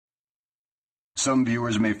Some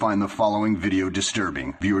viewers may find the following video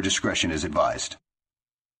disturbing. Viewer discretion is advised.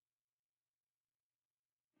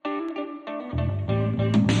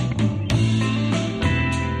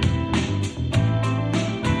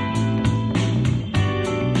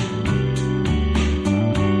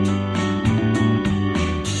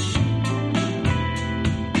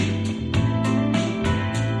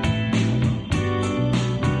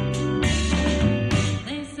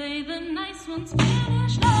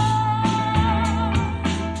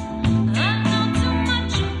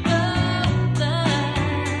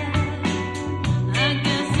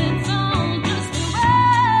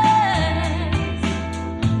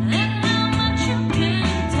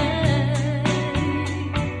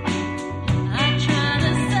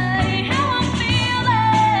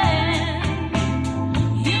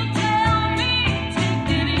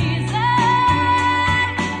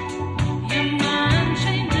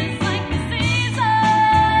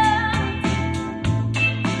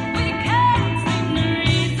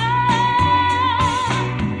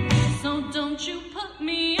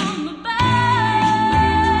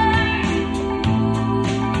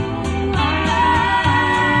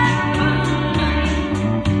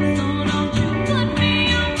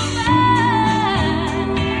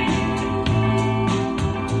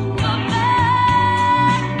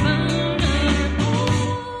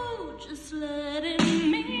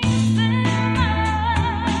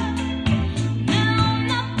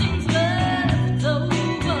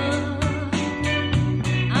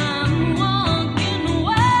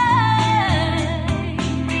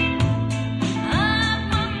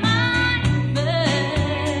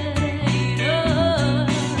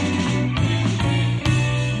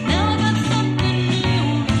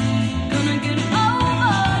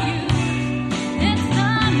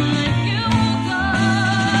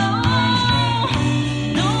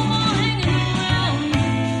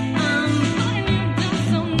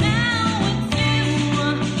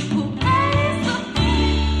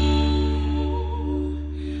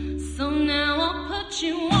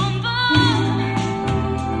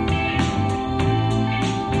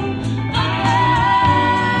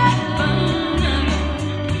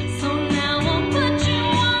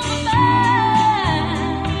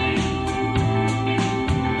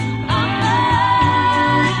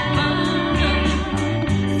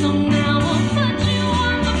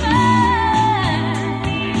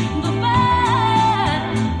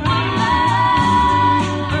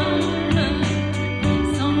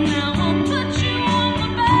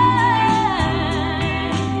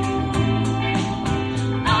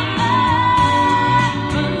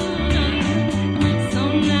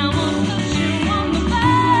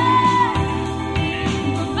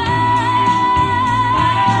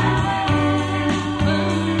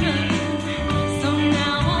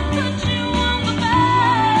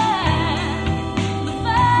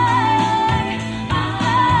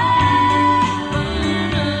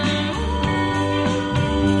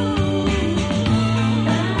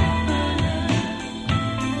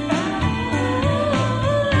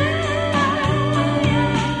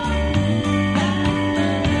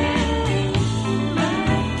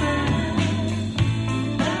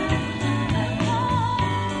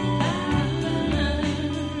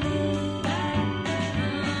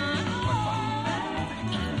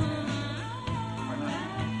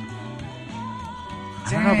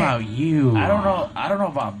 You. I don't know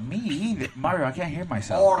about me either. Mario, I can't hear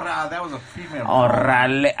myself. Ora, that was a female.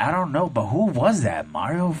 Orale. I don't know, but who was that?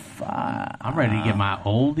 Mario? I'm ready to get my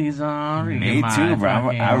oldies on. Me too, bro.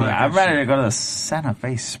 I'm ready to go to the Santa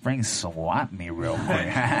Fe Springs swap me real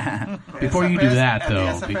quick. Before you do that,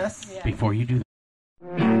 though. Before you do that.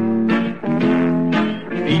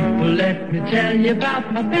 People, let me tell you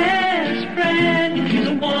about my best friend. He's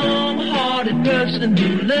a warm-hearted person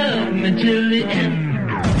who loved me till the end.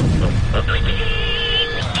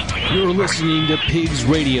 You're listening to Pigs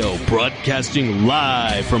Radio, broadcasting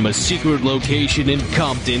live from a secret location in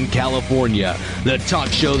Compton, California. The talk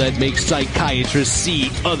show that makes psychiatrists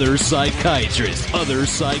see other psychiatrists, other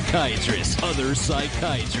psychiatrists, other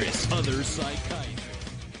psychiatrists, other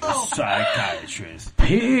psychiatrists. Psychiatrist.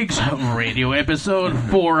 Pigs Radio episode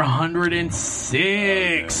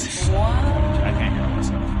 406. I can't hear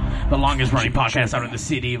myself. The longest running podcast out in the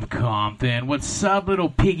city of Compton. What's up, little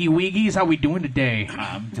piggy wiggies? How we doing today?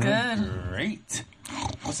 I'm doing great.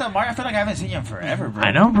 What's up, Mario? I feel like I haven't seen you in forever, bro.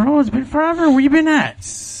 I know, bro. It's been forever. Where you been at?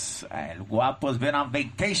 El Guapo's been on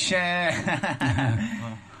vacation.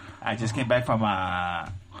 I just came back from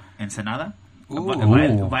Ensenada.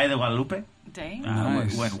 Valle de Guadalupe. Dang.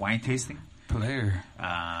 Nice. Went wine tasting. Player.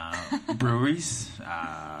 Breweries.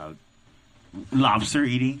 lobster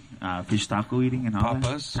eating, fish taco eating, and all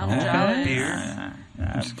Papas. that. Beer.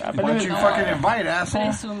 Why don't you fucking invite, asshole?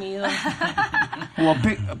 Presumido. Well,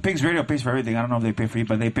 Pigs Radio pays for everything. I don't know if they pay for you,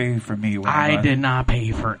 but they pay for me. when I go. did not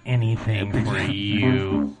pay for anything for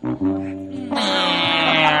you.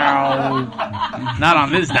 Not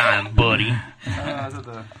on this dime, buddy.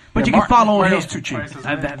 But you can follow him. Too cheap.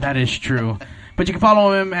 That is true. But you can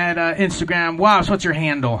follow him at Instagram. Wow, so what's your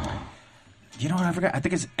handle? You know what I forgot? I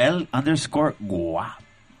think it's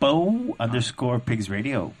L_guapo_Pigs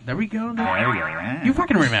Radio. There we go. There we go. Yeah. You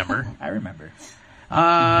fucking remember. I remember.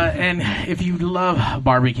 And if you love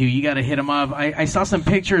barbecue, you got to hit him up. I saw some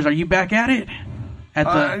pictures. Are you back at it? At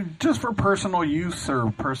the just for personal use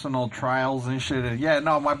or personal trials and shit. Yeah,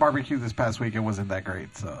 no, my barbecue this past weekend wasn't that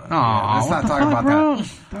great. So let's not talk about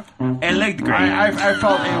that. It looked great. I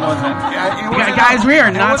felt it wasn't. Guys, we are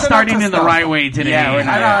not starting in the right way today. Yeah, we're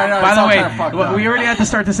not. I know. By the way, way, we already had to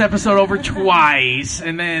start this episode over twice,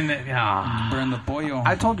 and then Burn the pollo.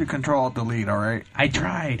 I told you Control-Alt-Delete, all right? I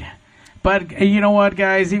tried. But you know what,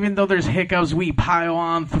 guys? Even though there's hiccups, we pile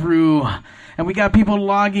on through. And we got people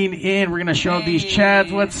logging in. We're going to show these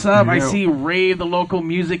chats. What's up? I see Rave, the local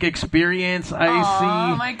music experience. I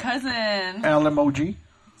see my cousin. L emoji.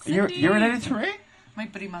 You're related to Ray? My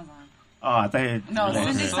prima's on. Oh, I thought you No,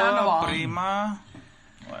 Cindy Sandoval. Prima.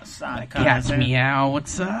 What's up, Cats Meow.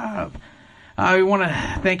 What's up? We want to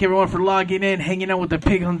thank everyone for logging in, hanging out with the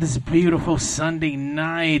pig on this beautiful Sunday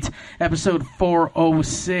night, episode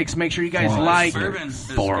 406. Make sure you guys like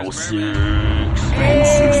 406.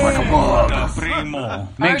 Like a bug. Primo.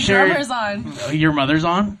 Make Our sure drummer's on. your mother's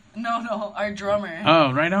on. No, our drummer.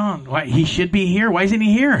 Oh, right on. Why he should be here? Why isn't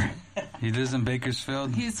he here? He lives in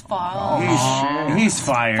Bakersfield. He's far. He's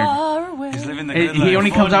fired. Far away. He's living the good life. He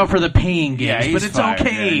only comes out for the paying gigs, Yeah, he's but it's fired.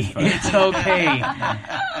 okay. Yeah, he's fired. It's okay.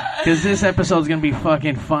 Because this episode's going to be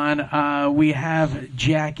fucking fun. We have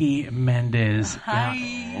Jackie Mendez. Hi.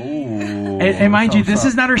 And mind you, this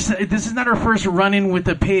is not her first run-in with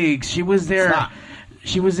the pigs. She was there.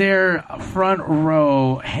 She was there front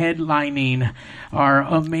row headlining our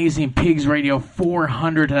amazing Pigs Radio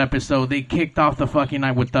 400th episode. They kicked off the fucking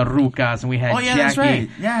night with the Rucas, and we had Jackie, that's right.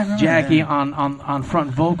 Yeah, I remember Jackie that. on front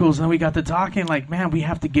vocals, and we got to talking like, man, we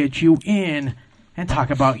have to get you in and talk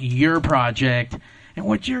about your project and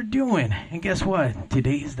what you're doing. And guess what?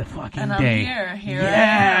 Today is the fucking And I'm day. here.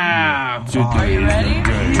 Yeah. Are you ready?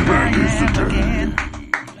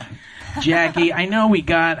 Jackie, I know we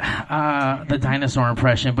got the dinosaur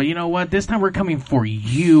impression, but you know what? This time we're coming for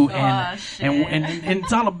you, and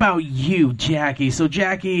it's all about you, Jackie. So,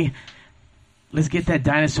 Jackie, let's get that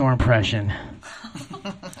dinosaur impression.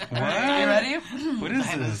 What? Are you ready? What is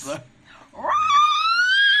this?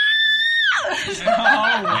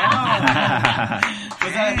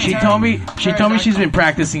 She told me she's been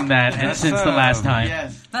practicing that since the last time.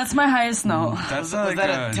 Yes. That's my highest note. That's Was that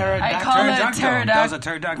a pterodactyl? I call it That was a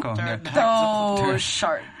pterodactyl. pterodactyl. Yeah. So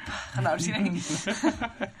sharp. No, I'm just kidding.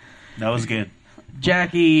 That was good.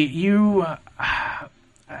 Jackie, you...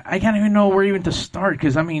 I can't even know where even to start,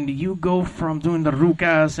 because, I mean, you go from doing the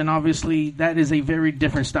Rucas, and obviously that is a very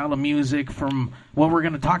different style of music from what we're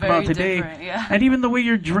going to talk about today. Yeah. And even the way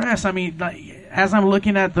you're dressed, I mean, like, as I'm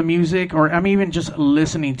looking at the music, or I'm even just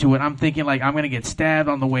listening to it, I'm thinking, like, I'm going to get stabbed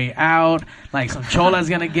on the way out, like, some chola's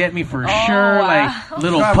going to get me for sure, wow. like,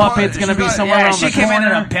 little puppet's going to be somewhere around she the came corner.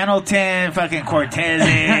 in a Pendleton, fucking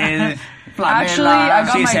Cortez. Actually, I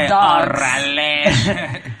got She my said, dogs.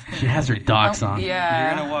 "Orale." She has her docs on. Yeah.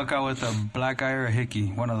 You're gonna walk out with a black eye or a hickey.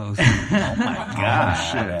 One of those. Oh my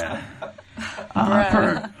gosh.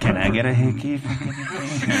 Can I get a hickey?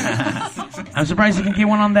 I'm surprised you can get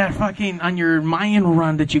one on that fucking, on your Mayan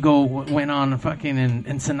run that you went on fucking in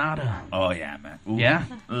Ensenada. Oh yeah, man. Ooh, Yeah?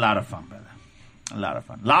 A lot of fun, brother. A lot of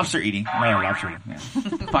fun. Lobster eating. Lobster eating. Yeah.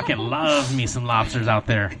 Fucking love me some lobsters out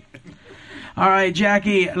there. All right,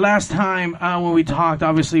 Jackie, last time when we talked,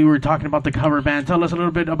 obviously we were talking about the cover band. Tell us a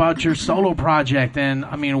little bit about your solo project, and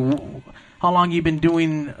I mean, how long you been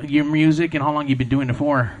doing your music and how long you been doing it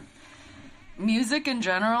for? Music in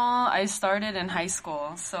general, I started in high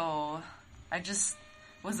school, so I just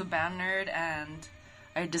was a band nerd, and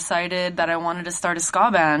I decided that I wanted to start a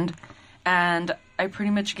ska band, and I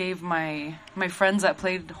pretty much gave my friends that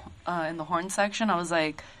played in the horn section, I was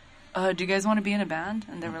like, do you guys want to be in a band?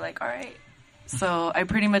 And they were like, all right. So I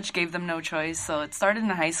pretty much gave them no choice. So it started in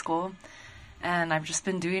high school, and I've just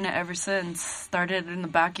been doing it ever since. Started in the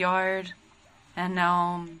backyard, and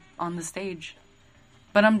now I'm on the stage.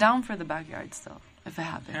 But I'm down for the backyard still. if it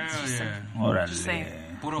happens. Hell Just yeah. just saying.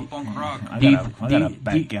 Puro punk rock. I got a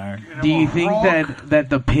backyard. Do you think that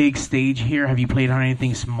the pig stage here, have you played on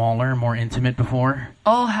anything smaller, more intimate before?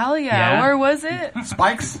 Oh, hell yeah. Yeah? Where was it?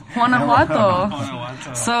 Spikes? Guanajuato.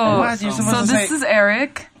 So this is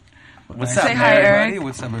Eric. What's Say up, hi, Eric? Eric.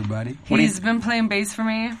 What's up, everybody? He's been playing bass for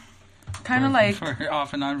me. Kind of like...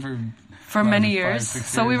 Off and on for many 5, years. 6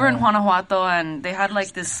 So we years were in now. Guanajuato, and they had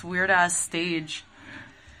like this weird ass stage.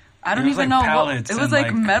 I don't It was even like know what pallets it was and, like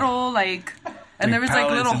like, metal, like, and like there was like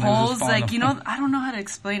pallets, little and they were just holes, falling like, you know, I don't know how to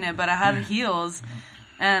explain it, but I had heels,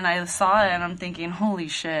 and I saw it, and I'm thinking, holy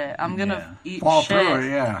shit, I'm gonna eat Fall shit, through it,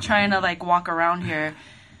 yeah. trying to like walk around here.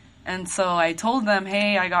 And so I told them,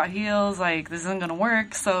 hey, I got heels, like, this isn't gonna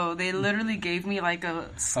work. So they literally gave me like a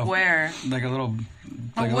square. Like a little...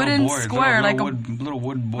 A Like wooden board, square, like a- little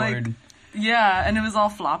wood board. like- Yeah, and it was all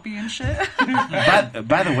floppy and shit.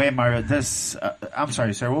 By the way, Mario, this... I'm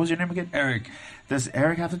sorry, sir. What was your name again? Eric. Does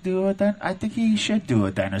Eric have to do with that? I think he should do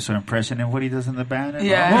a dinosaur impression and what he does in the band. and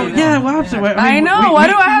Yeah. all. Well, yeah, we'll have to. I know. Why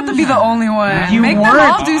do I have to be the only one? You Make them weren't.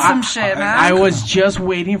 all do some shit, man. I was just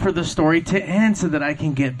waiting for the story to end so that I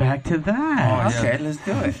can get back to that. Okay, let's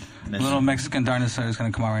do it. Little Mexican dinosaur is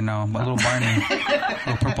gonna come out right now. A little Barney.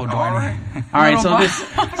 Little purple Barney. All right, so this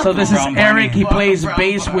is Brown Eric. Barney. He plays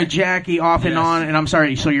bass with Jackie off and on, and I'm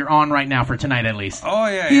sorry, so you're on right now for tonight at least. Oh,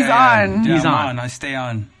 yeah, He's yeah. on. Yeah, He's I'm on. I stay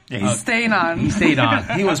on. Yeah, Staying on. He stayed on.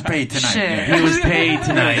 he was paid tonight. Shit. Yeah. He was paid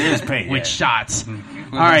tonight. He was paid, with yeah. shots.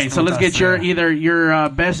 All right, so let's get your either your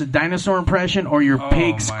best dinosaur impression or your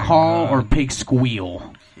pig's my call God. or pig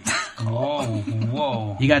squeal.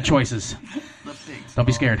 Whoa. You got choices. Don't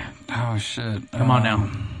be scared. Oh, shit. Come on now.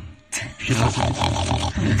 Should listen.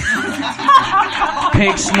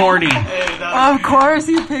 Pig snorting. Of course,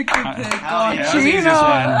 you picked the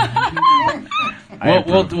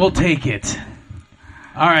pig. We'll take it.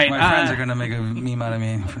 All right. My friends are going to make a meme out of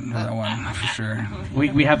me for that one, for sure.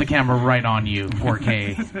 We have the camera right on you,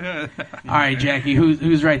 4K. All right, Jackie,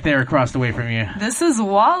 who's right there across the way from you? This is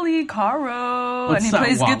Wally Caro, What's and he up,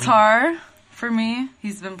 plays Wally? guitar for me.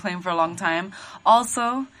 He's been playing for a long time.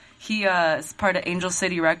 Also, he is part of Angel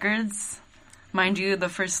City Records. Mind you, the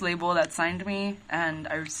first label that signed me, and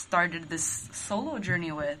I started this solo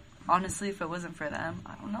journey with. Honestly, if it wasn't for them,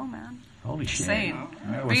 I don't know, man. Holy shit. Insane.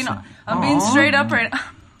 What's up? I'm being straight up right now.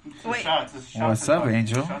 Wait, What's up,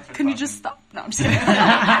 Angel? can you just stop? No, I'm just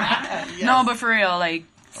kidding. No, but for real, like,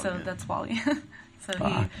 so that's Wally. So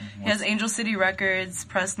he has Angel City Records,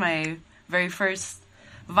 pressed my very first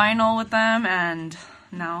vinyl with them, and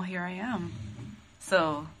now here I am.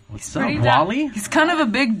 So What's pretty up, Wally? He's kind of a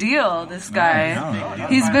big deal, this guy.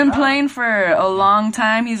 He's been playing for a long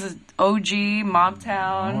time. He's an OG,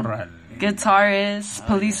 Mobtown, guitarist,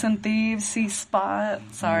 Police and Thieves, C-Spot.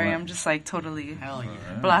 Sorry, I'm just like totally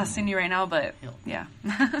blasting you right now, but yeah.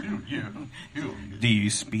 Do you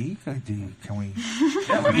speak? Or can we? You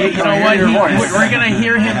know what? We're going to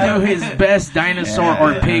hear him do his best dinosaur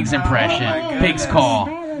or pig's impression. Pig's call.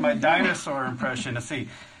 My dinosaur impression. Let's see.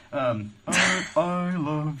 I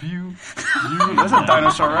love you. That's a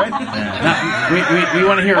dinosaur, right? We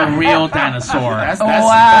want to hear a real dinosaur. That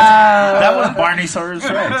was Barneysaurus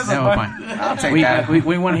Rex. That was fine. I'll take that.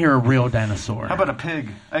 We want to hear a real dinosaur. How about a pig?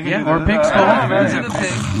 I can Yeah, do or that. pig's call.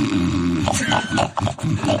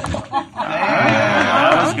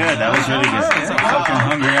 That was good. That was really good. It's a fucking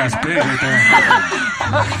hungry ass pig right there.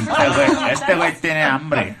 Este güey tiene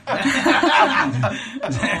hambre.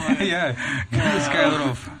 Yeah. Give this guy a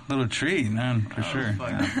little treat, man, for sure.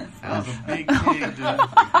 That was a big pig, dude.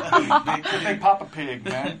 Big Papa Pig,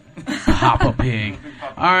 man. Papa Pig.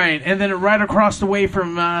 All right, and then right across the way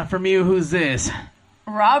from you, who's this?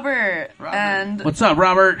 Robert. And What's up,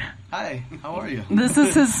 Robert? Hi, how are you? this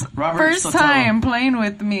is his Robert first Soto. time playing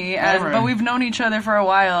with me, Ever. but we've known each other for a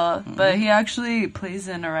while. But he actually plays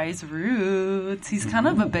in Arise Roots. He's kind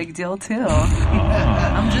of a big deal too.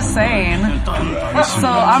 I'm just saying. So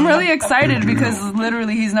I'm really excited because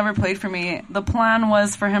literally he's never played for me. The plan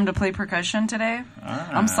was for him to play percussion today.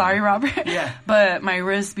 I'm sorry, Robert. Yeah. But my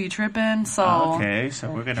wrist be tripping, so Okay, so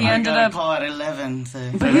we're gonna. he ended up. call at 11.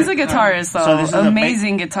 So. But he's a guitarist, though. So this is a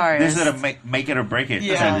amazing guitarist. This is a make it or break it.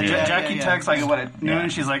 Yeah, So, Jackie texts like what at noon.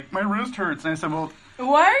 She's like, my wrist hurts, and I said, well,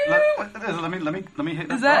 Why are you? let me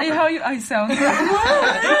hit. Is that how you? I sound.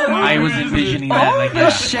 I was envisioning that like The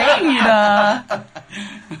that.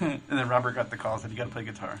 shade. And then Robert got the call. Said you got to play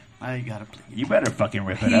guitar. I got to play. You better fucking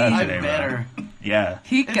rip it up I today, better. bro. Yeah.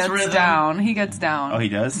 He gets rhythm. down. He gets down. Oh, he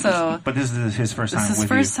does. So but this is his first time this is with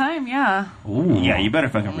first time. Yeah. Ooh. you. Yeah, you better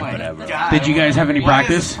fucking rip it up, bro. Did you guys have any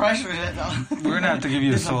practice? Pressure. We're gonna have to give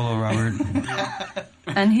you a solo, Robert.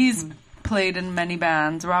 And he's played in many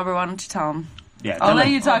bands. Robert, why don't you tell him Yeah, I'll let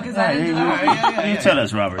you talk because I didn't do that. You tell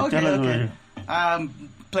us, Robert. Okay, Tell us okay.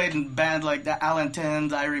 Played in bands like the Allen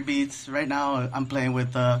Tens, Irie Beats. Right now, I'm playing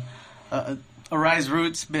with Arise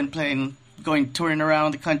Roots. Been touring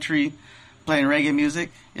around the country, playing reggae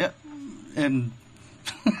music. Yep, and.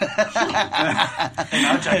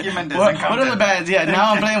 Now Jackie Mendez. What are the bands? Yeah,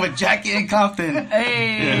 now I'm playing with Jackie and Compton.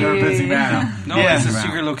 Hey, yeah, you're a busy man. No, it's a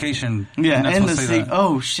secret location. Yeah, and the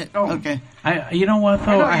oh shit. Oh. Okay. You know what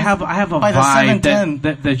though? I have a vibe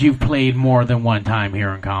that you've played more than one time here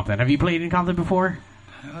in Compton. Have you played in Compton before?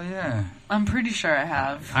 Oh yeah. I'm pretty sure I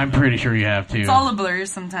have. I'm pretty sure you have too. It's all a blur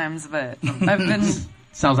sometimes, but I've been.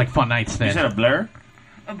 Sounds like fun nights then. You said a blur?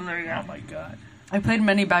 A blur, yeah. Oh my god. I played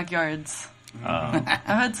many backyards. I've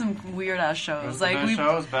had some weird ass shows.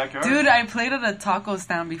 Backyard? Dude, I played at a taco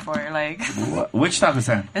stand before, like which taco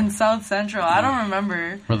stand? in South Central. I don't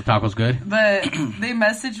remember. Were the tacos good? But they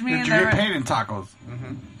messaged me Did and you they get were paid in tacos?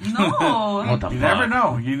 no. What the You fuck? never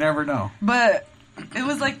know. You never know. But it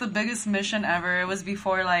was like the biggest mission ever. It was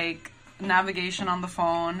before like navigation on the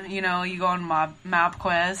phone. You know, you go on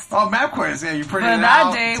MapQuest. Oh, MapQuest. Yeah, you printed But it that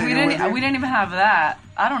out. day we didn't even have that.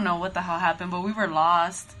 I don't know what the hell happened, but we were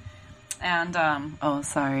lost. And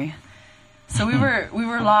sorry. So we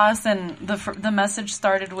were lost, and the message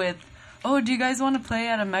started with, "Oh, do you guys want to play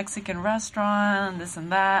at a Mexican restaurant and this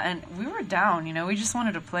and that?" And we were down, you know. We just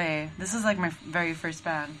wanted to play. This is like my very first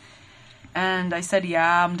band. And I said,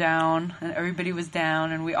 yeah, I'm down. And everybody was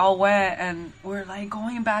down. And we all went. And we're like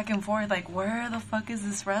going back and forth. Like, where the fuck is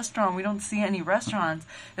this restaurant? We don't see any restaurants.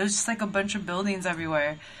 It was just like a bunch of buildings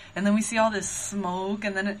everywhere. And then we see all this smoke.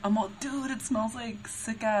 And then I'm all, dude, it smells like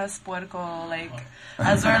sick ass puerco. Like,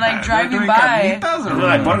 as we're like driving by. Yeah, I was going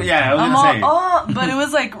to say. Oh, but it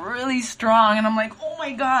was like really strong. And I'm like, oh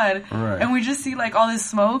my God. Right. And we just see like all this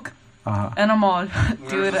smoke. And I'm all,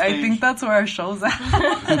 dude, I think that's where our show's at.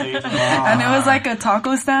 And it was like a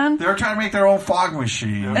taco stand. They were trying to make their own fog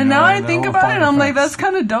machine. And now I think about it, I'm like, that's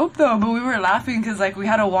kind of dope though. But we were laughing because like we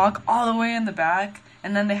had to walk all the way in the back.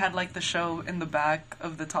 And then they had like the show in the back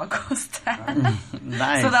of the taco stand.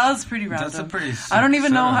 Nice. So that was pretty random. That's a pretty sick I don't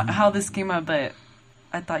even know setup. how this came up, but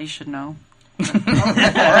I thought you should know. That's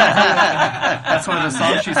one of the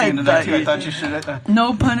songs she's singing tonight too. I thought you should.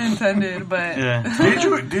 No pun intended, but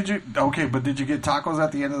Did you? Okay, but did you get tacos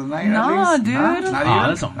at the end of the night? No, at least? dude. Not even.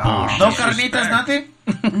 That's some bullshit. No carnitas, nothing?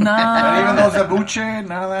 no. Not even those zabuche,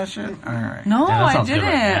 none of that shit. All right. No, Yeah, that I sounds good didn't.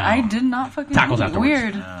 right now. I did not fucking Tacos eat. afterwards.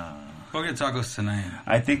 Weird. Go get tacos tonight.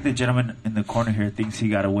 I think the gentleman in the corner here thinks he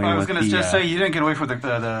got away I was with going to the... just say you didn't get away with the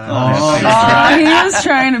Oh, he was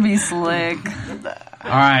trying to be slick. All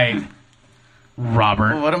right,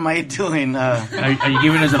 Robert. What am I doing? Are you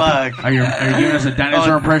giving us are you giving us a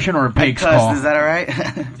dinosaur impression or a pig's call? Is that all right?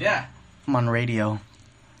 Yeah. I'm on radio.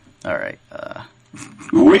 All right. That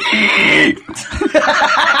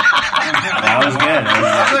was good.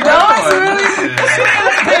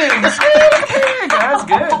 That's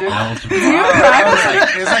good, dude.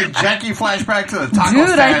 It's like Jackie flashback to the taco stand.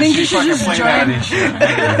 Dude, I think you should just join.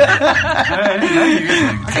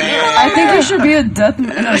 I think you should be in a death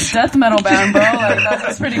metal band, bro. Like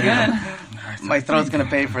that's pretty good. My throat's gonna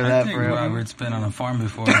pay for I that, think bro. Robert's been on a farm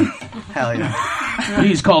before. Hell yeah.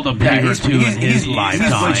 He's called a pig or two in his He's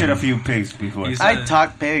lifetime. butchered a few pigs before. I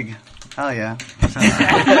talk pig. Hell yeah.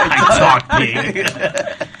 I talk pig.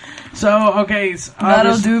 So, okay.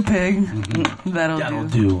 That'll do, pig. That'll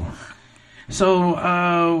do.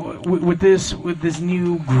 So, with this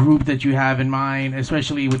new group that you have in mind,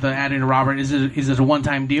 especially with the adding Robert, is it a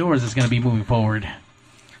one-time deal or is this going to be moving forward?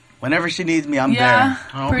 Whenever she needs me, I'm Yeah,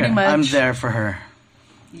 there. pretty much. I'm there for her.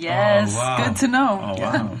 Yes, Oh, wow. good to know. Oh,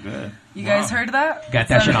 wow. Good. You guys heard that? Got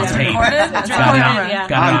that shit on Is it tape. recorded? It's Got it recorded, on, yeah.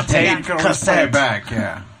 got it on On tape. tape. You can always play it back,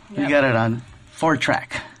 yeah. You got it on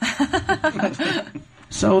 4-track.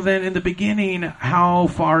 So then, in the beginning, how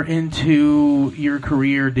far into your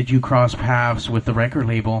career did you cross paths with the record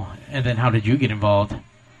label, and then how did you get involved?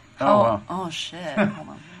 Oh, wow. Oh shit. Hold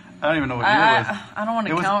on. I don't even know what year it was. I don't want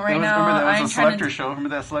to It was, count right now. Remember I that ain't was a trying selector to. show? Remember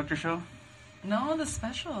that selector show? No, the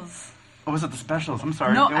specials. Or was it the specials? I'm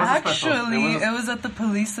sorry. No, it was the specials. actually, It it was was at the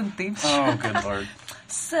Police and Thieves show. Oh, good lord.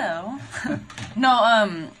 So,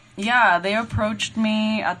 no, yeah, they approached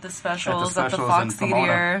me at the specials at the specials Fox in Pomona.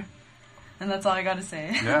 Theater, and that's all I gotta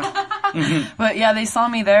say. Yeah. But yeah, they saw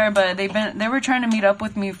me there, but they were trying to meet up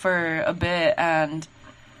with me for a bit, and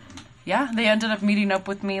yeah, they ended up meeting up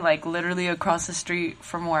with me like literally across the street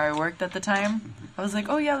from where I worked at the time. I was like,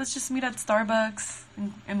 oh yeah, let's just meet at Starbucks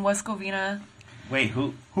in West Covina. Wait,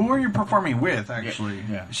 who? Who are you performing with, actually?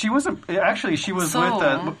 Yeah. She was actually she was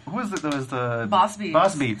So- with who was it? There was the Boss Beats.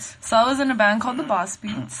 Boss Beats. So I was in a band called the Boss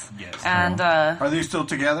Beats, Yes. and Are they still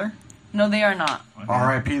together? No, they are not.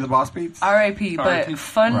 R.I.P. the Boss Beats? R.I.P. But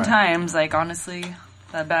fun Right. times. Like, honestly,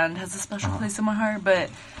 that band has a special place in my heart. But,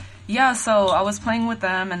 yeah, so I was playing with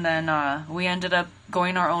them, and then we ended up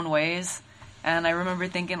going our own ways. And I remember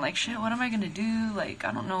thinking, like, shit, what am I going to do? Like,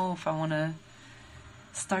 I don't know if I want to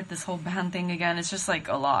start this whole band thing again. It's just, like,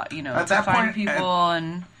 a lot, you know, At to that find point, people.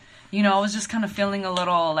 And, you know, I was just kind of feeling a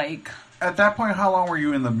little, like... At that point, how long were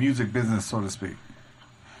you in the music business, so to speak?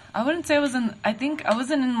 I wouldn't say I was in... I think I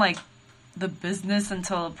wasn't in, like... the business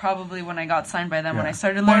until probably when I got signed by them, when I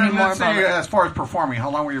started learning more about it. As far as performing, how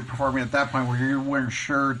long were you performing at that point where you weren't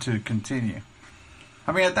sure to continue?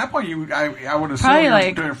 I mean, at that point, I would assume probably you were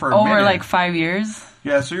like doing it for a over minute. like 5 years.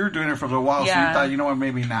 Yeah, so you were doing it for a while, so Yeah. you thought, you know what,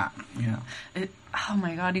 maybe not. You know. Oh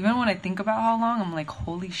my god, even when I think about how long, I'm like,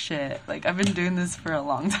 holy shit. Like, I've been doing this for a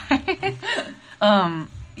long time.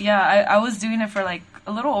 Yeah, I was doing it for like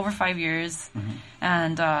a little over 5 years.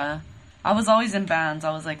 And I was always in bands.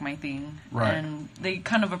 That was like my thing. Right. And they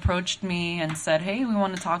kind of approached me and said, hey, we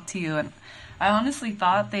want to talk to you. And I honestly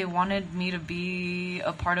thought they wanted me to be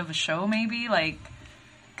a part of a show, maybe. Like,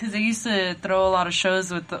 because they used to throw a lot of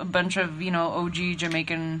shows with a bunch of, you know, OG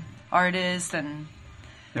Jamaican artists. And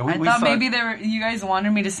Yeah, I thought maybe you guys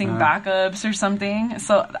wanted me to sing backups or something.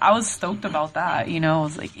 So I was stoked about that, you know. I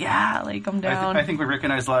was like, yeah, like, I'm down. I think we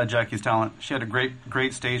recognized a lot of Jackie's talent. She had a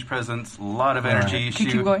great stage presence, a lot of energy. Right.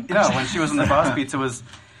 Keep going. Yeah, when she was in the Boss Beats, it was,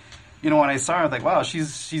 you know, when I saw her, I was like, wow,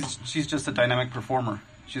 she's just a dynamic performer.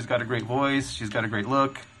 She's got a great voice. She's got a great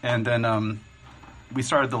look. And then we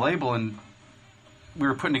started the label, and we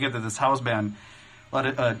were putting together this house band, a lot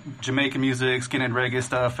of Jamaican music, skin and reggae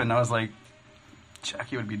stuff, and I was like,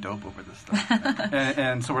 Jackie would be dope over this stuff.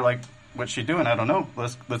 and so we're like, what's she doing? I don't know.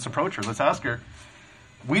 Let's approach her. Let's ask her.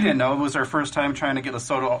 We didn't know. It was our first time trying to get a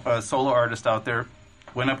solo artist out there.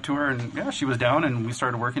 Went up to her, and yeah, she was down, and we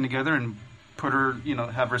started working together and put her, you know,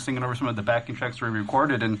 have her singing over some of the backing tracks we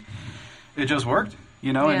recorded, and it just worked,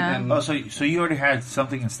 you know. Yeah. And so you already had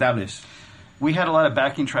something established. We had a lot of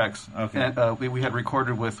backing tracks. Okay. And, we had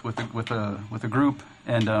recorded with a group,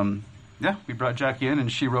 and yeah, we brought Jackie in,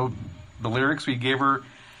 and she wrote the lyrics. We gave her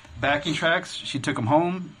backing tracks. She took them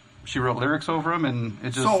home. She wrote lyrics over them, and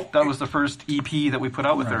it just that was the first EP that we put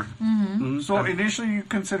out with her. Mm-hmm. So initially, you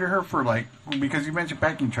consider her for like, because you mentioned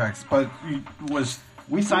backing tracks, but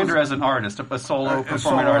we signed her as an artist, a solo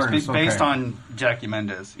performing artist, based on Jackie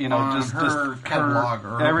Mendez. You know, just her catalog,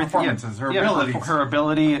 or her performances, her abilities, her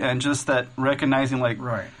ability, and just that recognizing, like,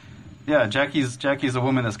 yeah, Jackie's a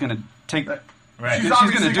woman that's going to take. Right. She's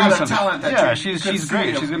going to do something. Yeah, she's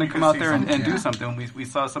great. She's going to come out there and do something. We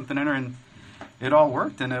saw something in her, and it all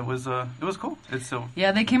worked, and it was cool.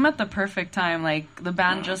 Yeah, they came at the perfect time. Like, the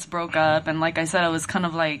band just broke up, and like I said, I was kind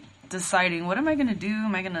of like deciding, what am I going to do?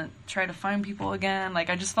 Am I going to try to find people again? Like,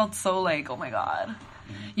 I just felt so like, oh my god.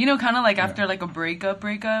 You know, kind of like after like a breakup,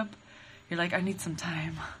 you're like, I need some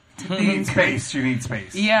time. You need space. You need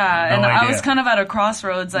space. Yeah, and I was kind of at a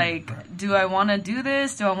crossroads, like, do I want to do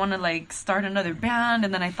this? Do I want to, like, start another band?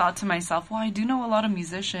 And then I thought to myself, well, I do know a lot of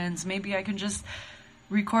musicians. Maybe I can just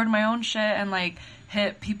record my own shit and, like,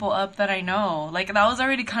 hit people up that I know. Like, that was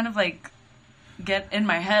already kind of, like, get in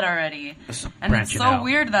my head already. And it's so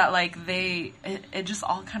weird that, like, it just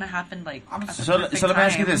all kind of happened, like, So let me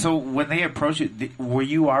ask you this. So when they approached you, were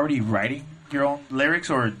you already writing your own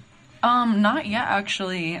lyrics, or... Not yet,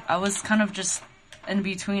 actually. I was kind of just in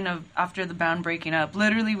between of after the band breaking up.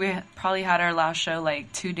 Literally, we probably had our last show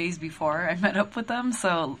like 2 days before I met up with them,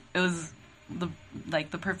 so it was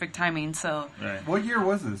the perfect timing. So, what year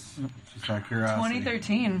was this? Just out of curiosity.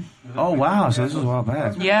 2013. Oh wow! So this was a while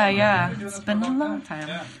back. Yeah. It's been a long time.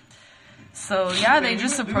 Yeah. So yeah, they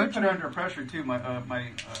just approached me. me. Under pressure too. My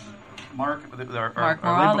Mark, Mark our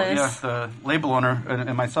Morales, the label owner,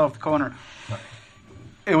 and myself, the co-owner.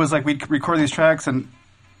 It was like we'd record these tracks, and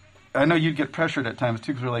I know you'd get pressured at times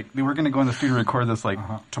too, because we're going to go in the studio and record this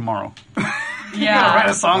tomorrow. Yeah, write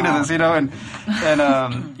a song to this, you know,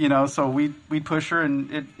 and you know, so we'd push her,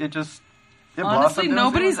 and it just honestly,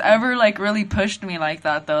 nobody's ever like really pushed me like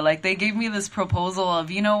that though. Like, they gave me this proposal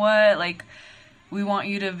of, you know what, like, we want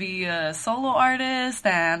you to be a solo artist,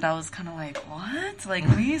 and I was kind of like, what? Like,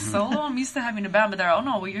 me solo? I'm used to having a band, but they're, oh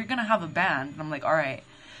no, well, you're gonna have a band, and I'm like, all right.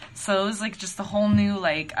 So it was like just a whole new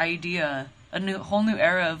like idea, whole new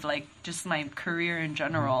era of like just my career in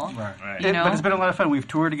general. Right. You know? But it's been a lot of fun. We've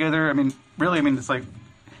toured together. I mean, really, it's like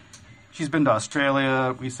she's been to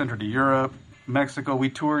Australia. We sent her to Europe, Mexico. We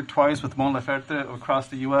toured twice with Mon Laferte across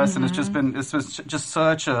the U.S. And it's just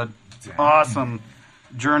such a awesome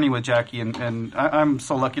journey with Jackie, and I'm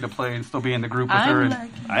so lucky to play and still be in the group with her. And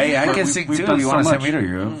I can sing too. You want to send me to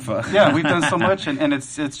Europe? Yeah, we've done so much, and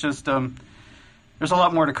it's just. There's a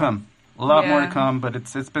lot more to come. A lot more to come, but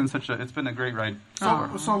it's been a great ride.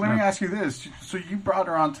 So let me ask you this: so you brought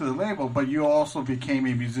her onto the label, but you also became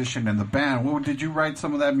a musician in the band. Well, did you write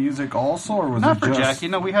some of that music also, or was not it for just Jackie?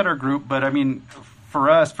 No, we had our group, but I mean,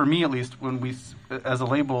 for me at least, when we as a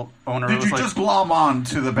label owner, did it was you like, just glom on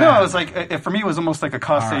to the band? No, it was like for me, it was almost like a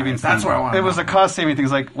cost saving thing. That's what I want. It was a cost saving thing.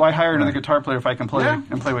 It's like, why hire another guitar player if I can play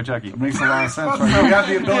and play with Jackie? It makes a lot of sense. Right? You have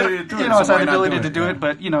the ability to do it. I had the ability to do it,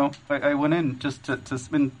 but I went in just to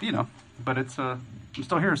spin. But it's I'm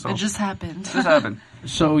still here, so it just happened. It just happened.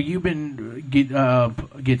 So you've been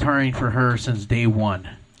guitaring for her since day one.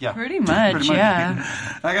 Yeah, pretty much. Yeah.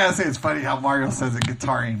 I gotta say, it's funny how Mario says it,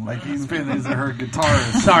 guitaring. Like he's been his or her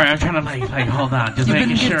guitarist. Sorry, I'm trying to like hold on, just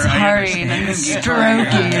making sure I understand. And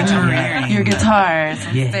stroking your guitar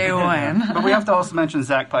since day one. But we have to also mention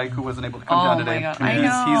Zach Pike, who wasn't able to come down today. My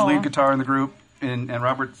God. He's lead guitar in the group, and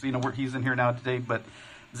Robert's he's in here now today, but.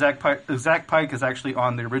 Zach Pike is actually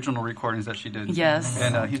on the original recordings that she did. Yes.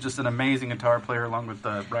 And he's just an amazing guitar player, along with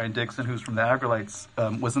Ryan Dixon, who's from the Agrolites,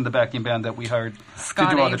 was in the backing band that we hired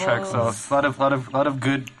Scott to do all the Abels. tracks. So a lot of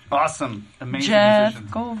good, awesome, amazing Jeff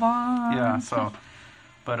musicians. Govan. Yeah, so,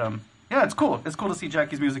 but yeah, it's cool. It's cool to see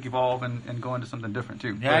Jackie's music evolve and go into something different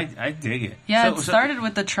too. Yeah, I dig it. Yeah, it started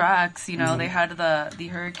with the tracks. They had the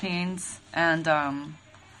Hurricanes and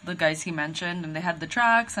the guys he mentioned, and they had the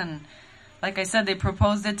tracks and. Like I said, they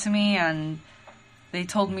proposed it to me, and they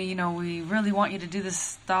told me, we really want you to do this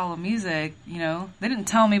style of music, They didn't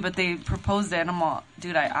tell me, but they proposed it, and I'm all,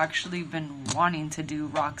 dude, I actually been wanting to do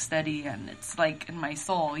rocksteady, and it's, like, in my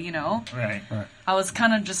soul, Right. I was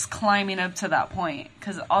kind of just climbing up to that point,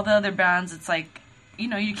 because all the other bands, it's like,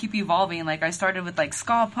 you keep evolving. Like, I started with, like,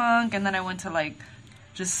 ska punk, and then I went to, like,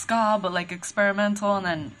 just ska, but, like, experimental, and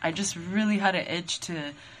then I just really had an itch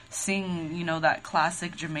to sing, that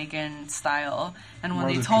classic Jamaican style. And when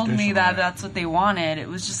they told me that that's what they wanted, it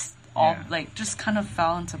was just all just kind of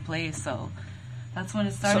fell into place. So that's when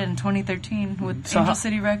it started in 2013 with Angel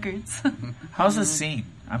City Records. How's the scene?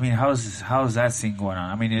 I mean, how's that scene going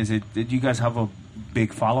on? I mean, did you guys have a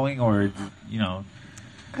big following, or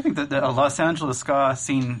I think that the Los Angeles ska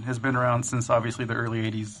scene has been around since obviously the early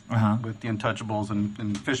 80s with the Untouchables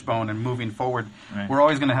and Fishbone, and moving forward, we're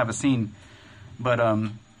always going to have a scene. But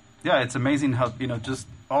yeah, it's amazing how, just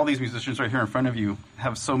all these musicians right here in front of you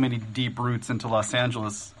have so many deep roots into Los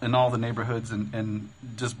Angeles and all the neighborhoods, and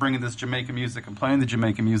just bringing this Jamaican music and playing the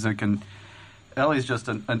Jamaican music. And LA is just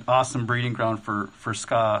an awesome breeding ground for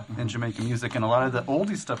ska and Jamaican music, and a lot of the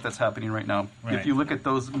oldie stuff that's happening right now. Right. If you look at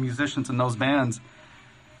those musicians and those bands,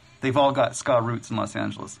 they've all got ska roots in Los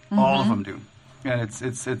Angeles. Mm-hmm. All of them do. And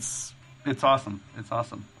it's awesome. It's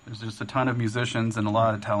awesome. There's just a ton of musicians and a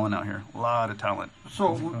lot of talent out here. A lot of talent.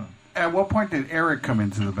 So, at what point did Eric come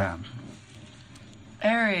into the band?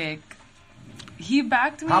 Eric, he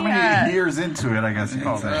backed me. How many years into it, I guess you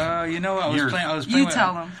could say? I was playing. You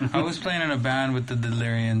tell him. I was playing in a band with the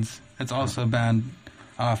Delirians. It's also a band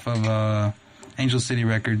off of Angel City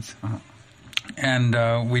Records, and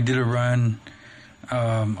we did a run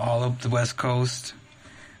all up the West Coast.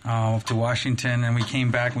 Up to Washington, and we came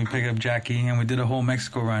back and we picked up Jackie, and we did a whole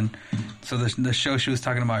Mexico run. So the show she was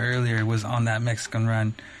talking about earlier was on that Mexican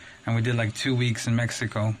run, and we did like 2 weeks in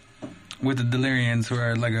Mexico with the Delirians, who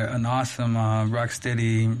are like an awesome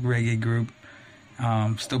rocksteady reggae group,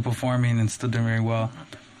 still performing and still doing very well.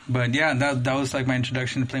 But yeah, that was like my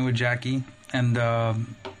introduction to playing with Jackie. And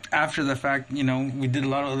after the fact, we did a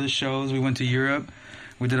lot of other shows. We went to Europe.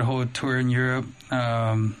 We did a whole tour in Europe,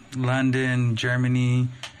 London, Germany.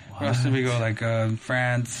 Where else did we go? Like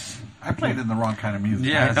France. I played in the wrong kind of music.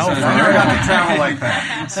 Yeah, I never got to travel like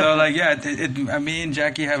that. So, like, yeah, me and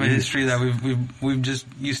Jackie have a history that we've just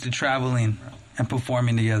used to traveling and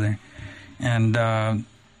performing together, and then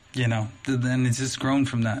it's just grown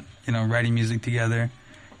from that. Writing music together,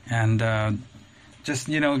 and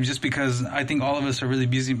just because I think all of us are really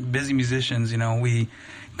busy musicians. We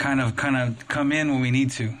kind of come in when we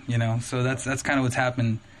need to, so that's kind of what's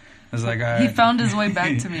happened. It's like he found his way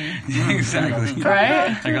back to me. Exactly.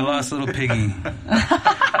 Right? Like a lost little piggy.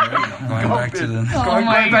 Going back to the... Oh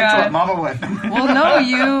my God. To what Mama went. Well,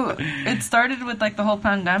 no, it started with like the whole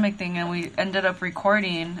pandemic thing, and we ended up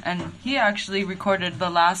recording, and he actually recorded the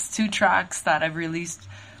last 2 tracks that I've released,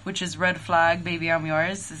 which is Red Flag, Baby I'm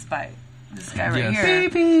Yours. This is by this guy right here.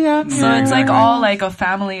 Baby I'm Yours. So it's like all like a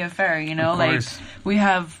family affair, like we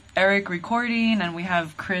have Eric recording, and we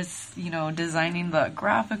have Chris, designing the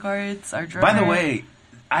graphic arts, our drummer. By the way,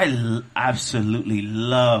 I absolutely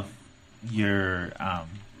love your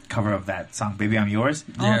cover of that song, Baby I'm Yours.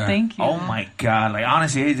 Oh, thank you. Oh my God. Like,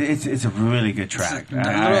 honestly, it's a really good track.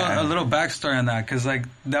 A little backstory on that, because like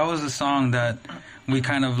that was a song that we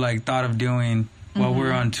kind of like thought of doing while we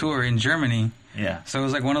were on tour in Germany. Yeah. So it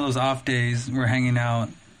was like one of those off days. We're hanging out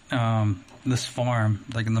this farm,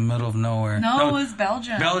 like in the middle of nowhere. No, it was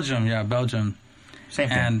Belgium. Belgium. Same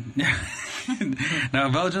thing. And now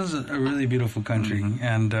Belgium's a really beautiful country,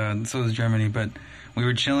 and so is Germany. But we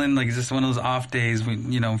were chilling, like just one of those off days,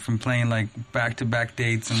 from playing like back-to-back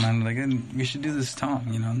dates, and I'm like, we should do this song,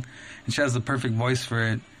 And she has the perfect voice for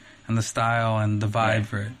it, and the style and the vibe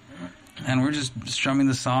for it. And we're just strumming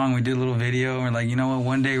the song. We did a little video. We're like, you know what?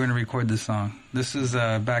 One day we're gonna record this song. This is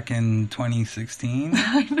back in 2016.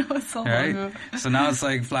 I know, it's so long ago. So now it's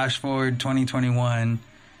like flash forward 2021,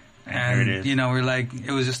 and here it is. We're like,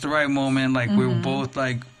 it was just the right moment. Like we were both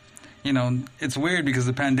like, it's weird because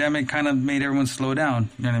the pandemic kind of made everyone slow down.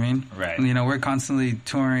 You know what I mean? Right. And, we're constantly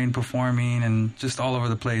touring, performing, and just all over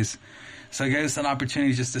the place. So I gave us an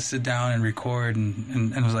opportunity just to sit down and record,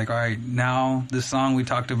 and was like, all right, now this song we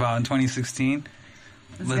talked about in 2016,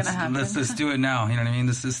 let's do it now. You know what I mean?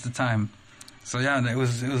 This is the time. So yeah, it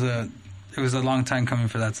was a long time coming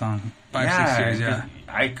for that song. 5-6 years. Yeah.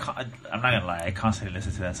 I'm not gonna lie, I constantly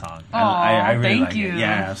listen to that song. Oh, I really thank like you. it.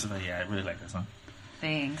 Yeah, absolutely. Yeah, I really like that song.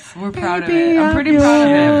 Thanks. We're proud of it. I'm pretty proud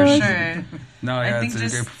of it for sure. No, yeah, it's a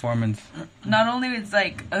great performance. Not only it's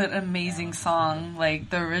like an amazing song, like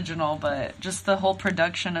the original, but just the whole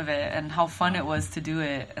production of it and how fun it was to do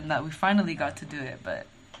it, and that we finally got to do it. But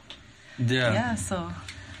yeah, so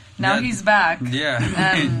now he's back.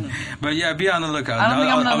 Yeah, but yeah, be on the lookout.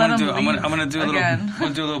 I don't think I'm gonna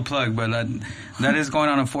do a little plug, but that is going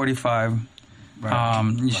on at 45. Right.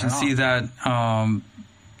 You should see that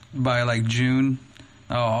by like June.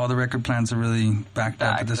 All the record plans are really backed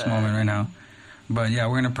up at this moment right now. But yeah,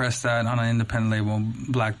 we're going to press that on an independent label,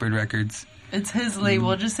 Blackbird Records. It's his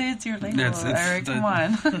label. Just say it's your label, Eric. Come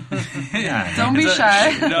on. Yeah. Don't be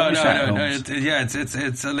shy. No.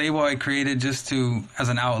 It's a label I created just as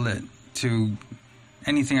an outlet to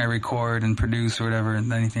anything I record and produce or whatever,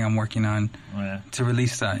 and anything I'm working on to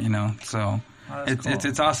release that, So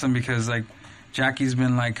it's awesome because like Jackie's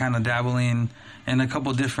been like kind of dabbling in a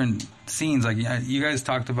couple different scenes. Like you guys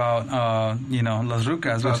talked about, Las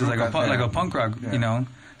Rucas, which is like a punk rock,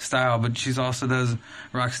 style. But she's also does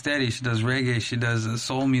rocksteady. She does reggae. She does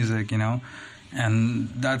soul music. And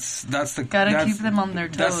that's keep them on their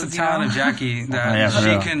toes. That's the talent of Jackie that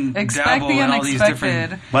she can expect dabble in all these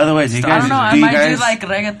different. By the way, do you guys? I don't know. I might do like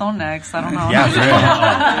reggaeton next. I don't know. Yeah, sure.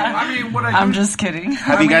 I mean, I'm just kidding.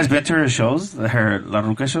 Have you guys been to her shows? Her La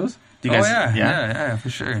Ruca shows? Do you guys, yeah, for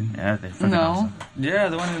sure. Yeah, they're fucking awesome. Yeah,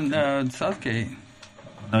 the one in Southgate.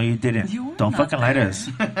 No, you didn't. Don't fucking lie to us.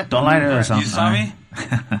 Don't lie to us. You saw me?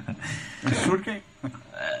 Southgate?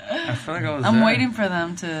 I feel like I was I'm waiting for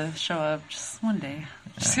them to show up just one day.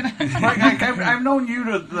 Just kidding. I've known you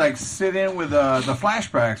to like sit in with the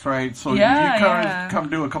flashbacks, right? So you come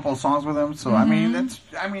do a couple of songs with them. So I mean,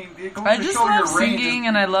 it goes to just show love your range. singing,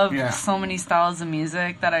 and I love so many styles of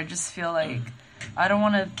music that I just feel like I don't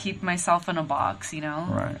want to keep myself in a box,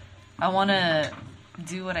 Right. I want to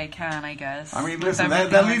do what I can, I guess. I mean, listen,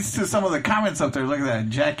 that leads to some of the comments up there. Look at that.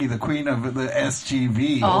 Jackie, the queen of the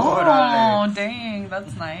SGV. Oh, dang.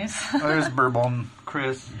 That's nice. There's Bourbon,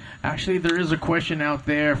 Chris. Actually, there is a question out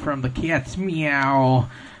there from the Cats Meow.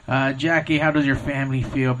 Jackie, how does your family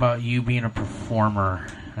feel about you being a performing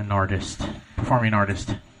artist?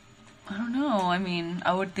 I don't know. I mean,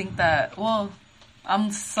 I would think that,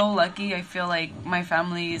 I'm so lucky. I feel like my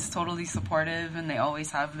family is totally supportive, and they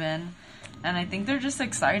always have been. And I think they're just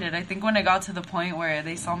excited. I think when I got to the point where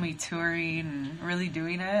they saw me touring and really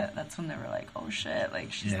doing it, that's when they were like, oh shit,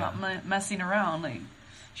 like she's not messing around. Like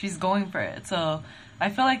she's going for it. So I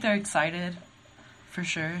feel like they're excited for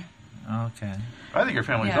sure. Okay. I think your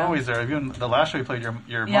family's always there. Even the last show you played, your mom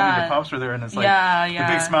and your pops were there, and it's like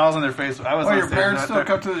the big smiles on their face. I was. Your parents still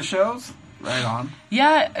come to the shows? Right on.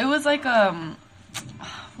 Yeah, it was like what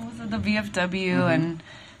was it, the VFW, and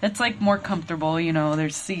it's like more comfortable,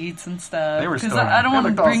 there's seats and stuff. They were because I don't want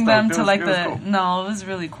to bring them to like the. Cool. No, it was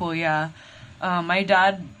really cool. Yeah, my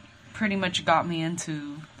dad pretty much got me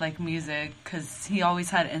into like music because he always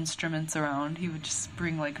had instruments around. He would just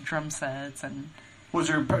bring like drum sets and. Was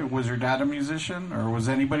your dad a musician, or was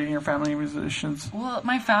anybody in your family musicians? Well,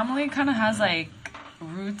 my family kind of has like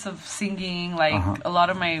roots of singing. Like a lot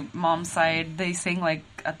of my mom's side, they sing like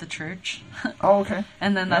at the church. Oh, okay.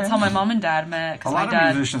 And then that's how my mom and dad met. Because my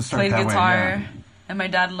dad played guitar, and my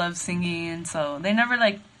dad loved singing. So they never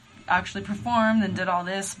like actually performed and did all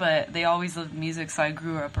this, but they always loved music. So I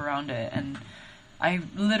grew up around it, and I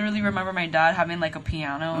literally remember my dad having like a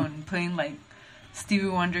piano and playing like Stevie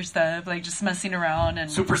Wonder stuff, like just messing around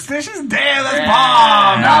and Superstitious? Damn, that's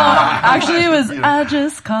bomb! No, actually it was I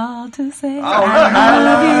just called to say I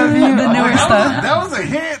love you. The newer stuff. That was a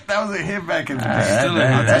hit. That was a hit back in the day.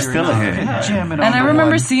 That's still a hit. And I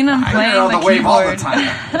remember seeing him playing the wave all the keyboard.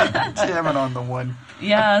 time. Jamming on the one.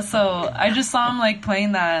 Yeah, so I just saw him like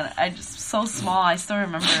playing that. I just so small. I still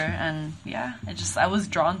remember, and yeah, I was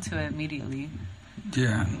drawn to it immediately.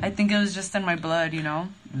 Yeah. I think it was just in my blood, you know.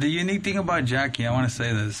 The unique thing about Jackie, I want to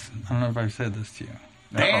say this. I don't know if I've said this to you.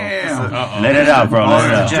 Damn. Let it out, bro. Let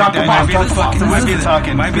it out. Drop the bomb.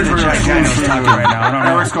 Might be the Jack Daniels talking right now. I don't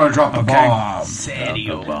know. Eric's going to drop the bomb. You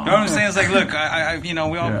know what I'm saying? It's like, look, I we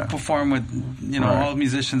all perform with, all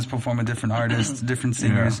musicians perform with different artists, different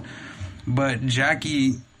singers. But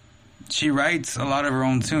Jackie, she writes a lot of her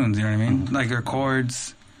own tunes, you know what I mean? Like her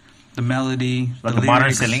chords, the melody, like the modern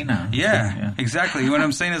lyrics. Selena. Yeah, exactly. What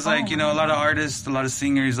I'm saying is like, a lot of artists, a lot of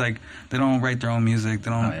singers, like, they don't write their own music.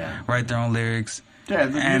 They don't write their own lyrics. Yeah,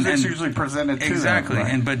 the music's usually presented to exactly. them.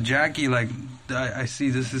 Right? But Jackie, like, I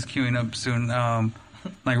see this is queuing up soon.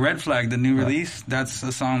 Like Red Flag, the new release, that's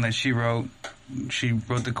a song that she wrote. She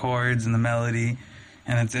wrote the chords and the melody,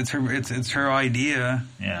 and it's her idea.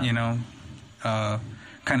 Yeah.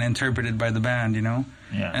 Kind of interpreted by the band.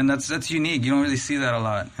 Yeah. And that's unique. You don't really see that a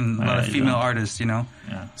lot in a lot of female artists. Yeah.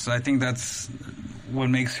 So I think that's what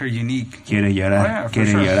makes her unique. Quiere llorar,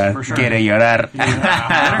 quiere llorar, sure. quiere llorar.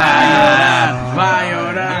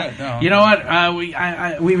 You know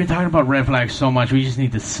what? We've been talking about Red Flag so much. We just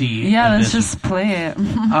need to see. Yeah, let's just play it.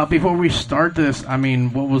 Before we start this, I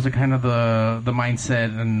mean, what was the kind of the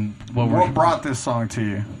mindset and what brought this song to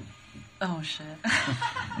you? Oh shit!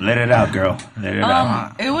 Let it out, girl. Let it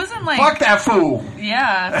out. It wasn't like fuck that fool.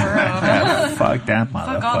 Yeah, for real. Fuck that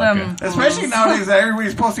motherfucker. Fuck all them fools. Especially nowadays,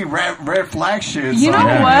 everybody's posting red flag shit. You know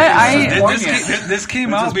what? This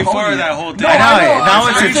came out before that whole thing. Now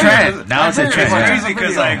it's a trend. Now it's a trend. It's crazy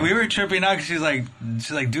because like we were tripping out. Cause she's like,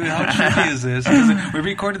 dude, how trippy is this? Because we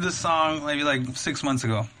recorded this song maybe like 6 months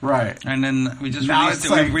ago, right? And then we just released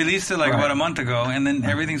it. We released it like about a month ago, and then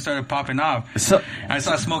everything started popping off. So I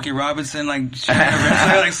saw Smokey Robinson like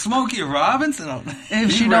Smokey Robinson.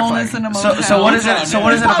 If she don't listen to Motown. So what is it? So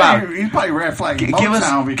what is it about? He's probably red flagging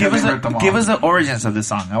Motown because he ripped them off. Give us the origins of the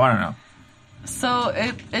song. I want to know. So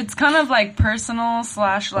it's kind of like personal /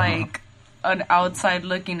 like an outside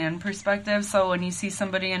looking in perspective. So when you see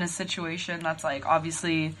somebody in a situation that's like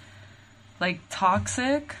obviously like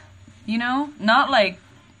toxic, not like,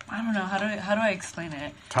 I don't know, how do I explain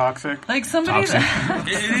it? Toxic? Like somebody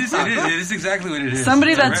it is exactly what it is.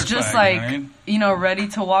 Somebody that's just flag, like, ready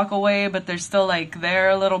to walk away, but they're still like there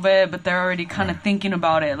a little bit, but they're already kind of thinking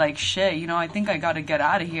about it, like, shit, I think I got to get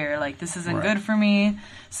out of here. Like, this isn't good for me.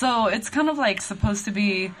 So it's kind of like supposed to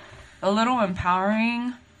be a little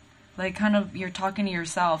empowering. Like, kind of, you're talking to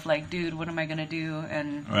yourself, like, dude, what am I going to do?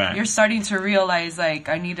 And you're starting to realize, like,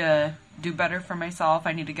 I need to do better for myself.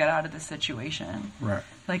 I need to get out of this situation. Right.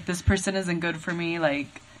 Like, this person isn't good for me.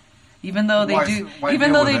 Like, even though they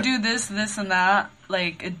do this, and that,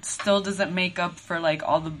 like, it still doesn't make up for, like,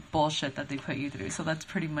 all the bullshit that they put you through. So that's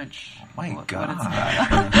pretty much what it's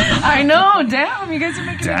about. I know, damn, you guys are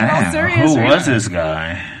making me get all serious. Who was this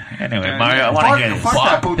guy? Anyway, Mario, I want to get it.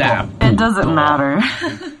 Fuck that. It doesn't matter.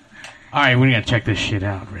 All right, we gotta check this shit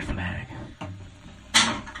out. Red Flag.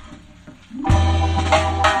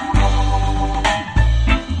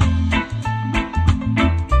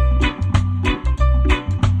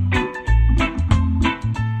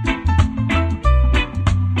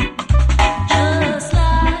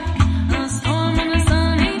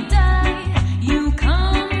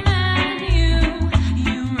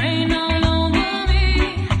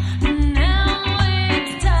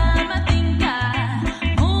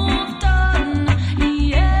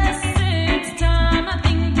 Yes.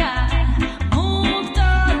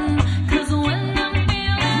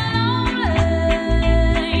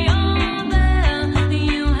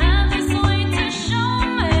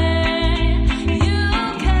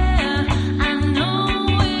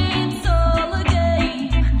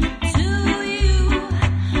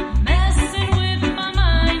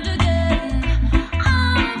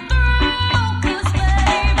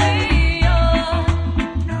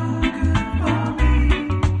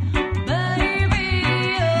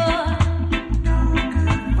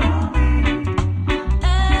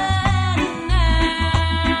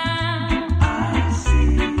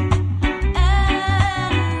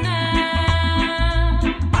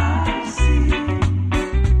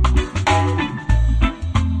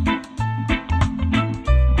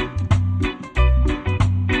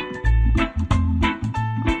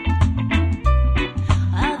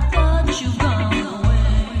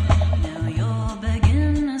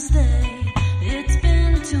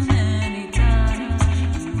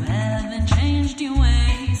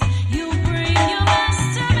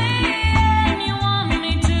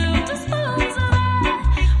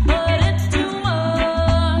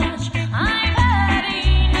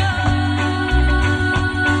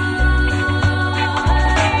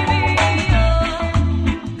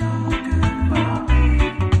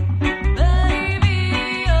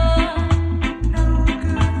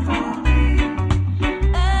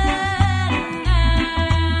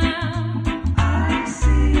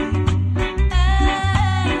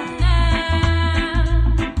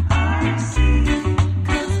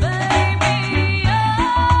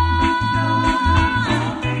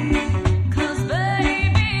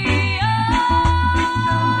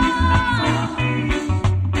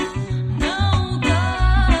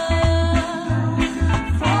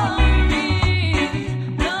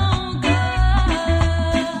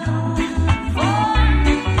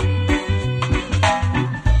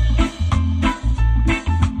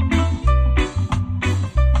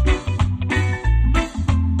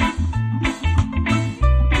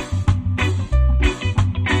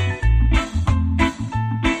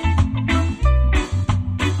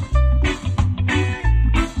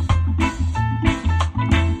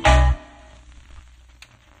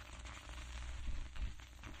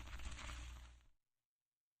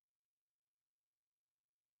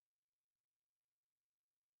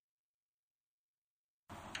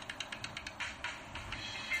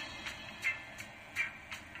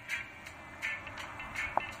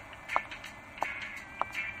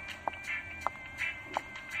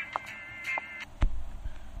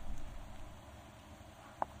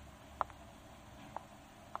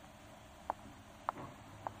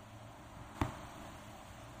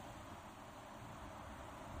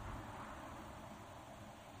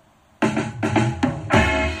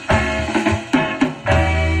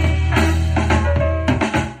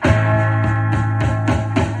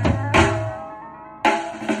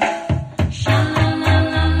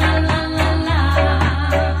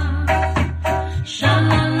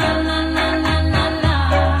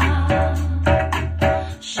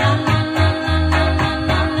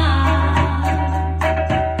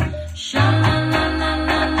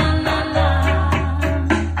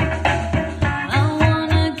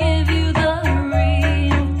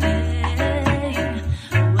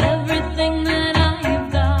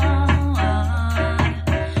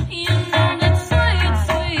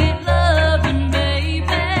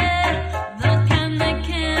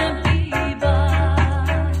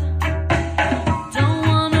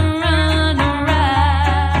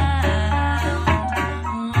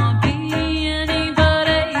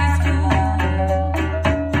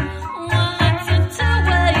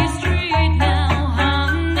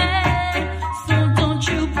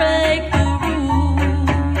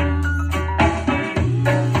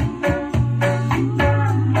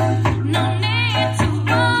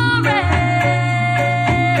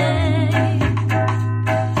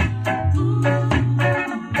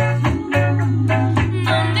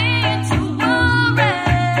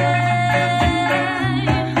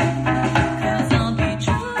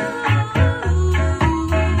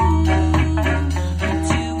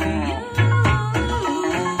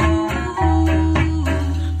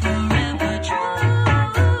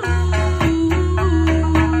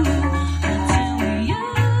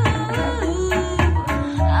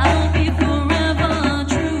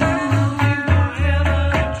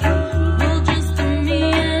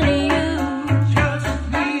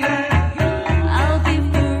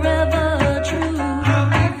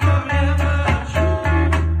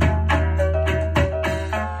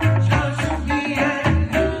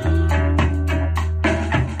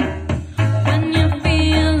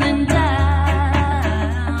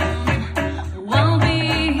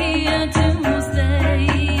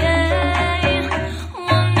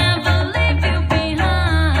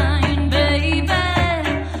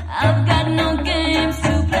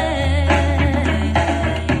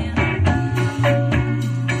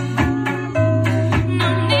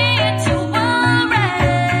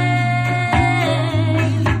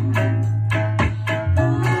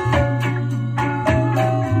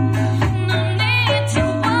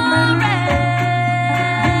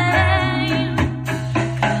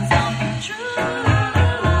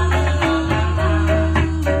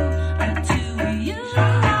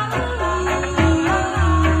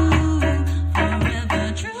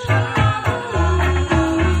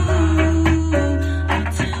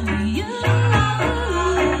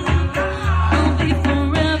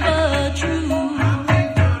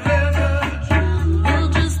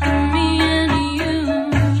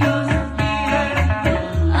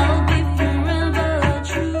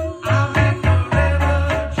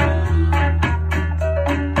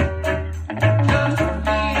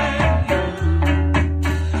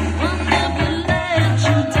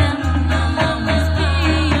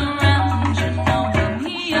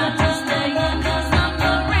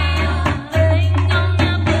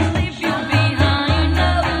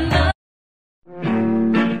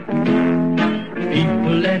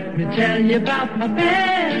 let me tell you about my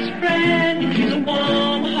best friend. He's a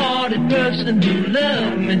warm-hearted person who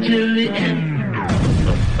loved me till the end.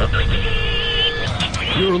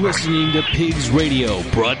 You're listening to Pigs Radio,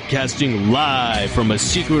 broadcasting live from a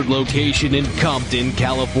secret location in Compton,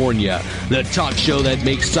 California. The talk show that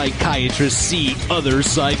makes psychiatrists see other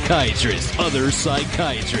psychiatrists, other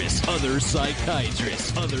psychiatrists, other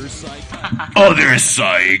psychiatrists, other psychiatrists. Other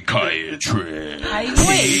psychiatrists.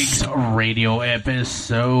 Pigs Radio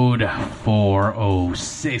episode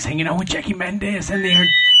 406. Hanging out with Jackie Mendez and they're...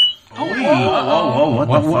 Whoa, what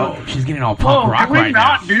the fuck? She's getting all punk rock right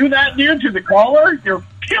now. Can we not do that, dude, to the caller? You're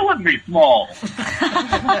killing me, Small.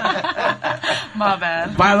 My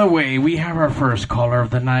bad. By the way, we have our first caller of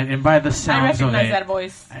the night, and by the sounds of it... I recognize that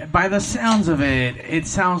voice. By the sounds of it, it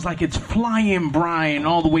sounds like it's Flying Brian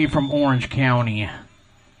all the way from Orange County.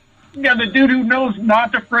 Yeah, the dude who knows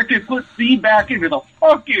not to frickin' put C back into the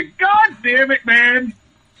fucking... God damn it, man!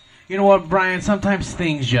 You know what, Brian? Sometimes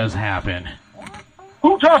things just happen.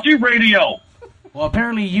 Who taught you radio? Well,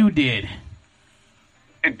 apparently you did.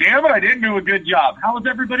 And damn it, I didn't do a good job. How is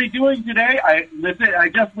everybody doing today? I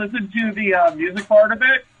just listened to the music part of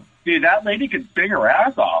it. Dude, that lady can sing her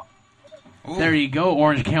ass off. Ooh. There you go.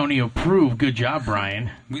 Orange County approved. Good job, Brian.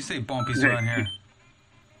 We say bumpies around here.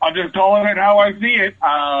 I'm just calling it how I see it.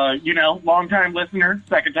 Long-time listener,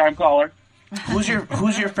 second-time caller. Who's your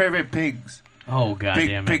favorite pigs? Oh, God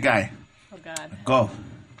damn it. Pig guy. Oh, God. Go.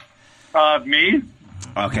 Me?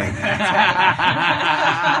 Okay.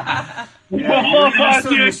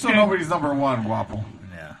 You're still nobody's number one, Guapo.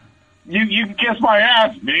 Yeah. You can kiss my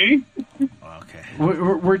ass, me. Okay.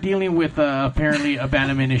 We're dealing with apparently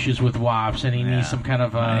abandonment issues with WAPs, and he needs some kind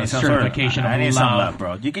of certification of love. I need some love,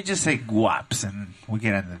 bro. You can just say WAPs, and we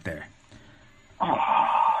get under there. Oh,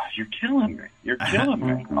 you're killing me. You're killing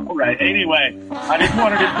me. All right. Anyway, I just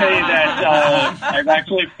wanted to say that I've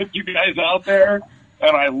actually put you guys out there.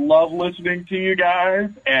 And I love listening to you guys.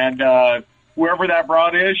 And whoever that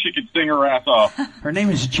broad is, she can sing her ass off. Her name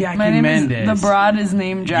is Jackie Mendez. The broad is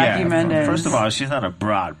named Jackie Mendez. First of all, she's not a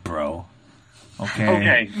broad, bro. Okay.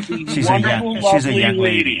 Okay. She's a young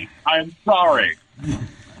lady. I'm sorry.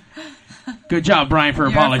 Good job, Brian, for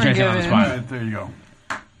apologizing on the spot. There you go.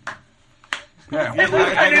 Yeah. Was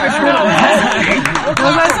I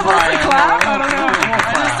supposed to clap? I don't know.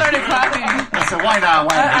 I just started clapping. So why not?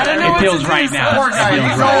 I don't know. It feels right now. Poor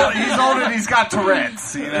guy. He's old and he's got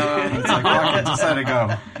Tourette's. You know, it's like, well, just let it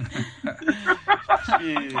go.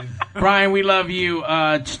 Brian, we love you.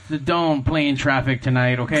 Don't play in traffic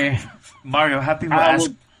tonight, okay? Mario, happy last.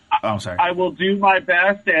 I'm sorry. I will do my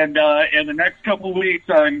best, and in the next couple of weeks,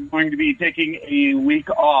 I'm going to be taking a week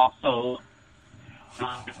off. So.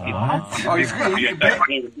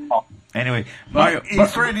 Anyway, Mario,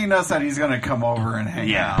 he's threatening us that he's going to come over and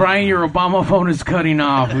hang out. Brian, your Obama phone is cutting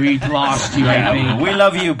off. We lost you, I think. We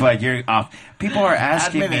love you, but you're off. People are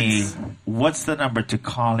asking me, what's the number to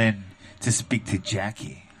call in to speak to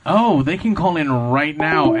Jackie? Oh, they can call in right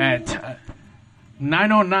now at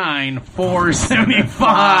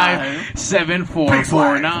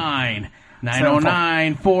 909-475-7449.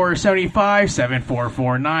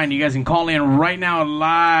 909-475-7449. You guys can call in right now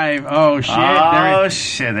live. Oh, shit.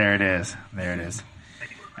 Shit. There it is.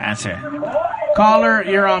 Answer. Caller,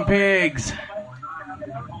 you're on Pigs.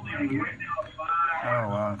 Oh,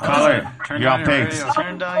 wow. Caller, you're on Pigs.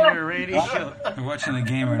 Turn down your radio. We're watching the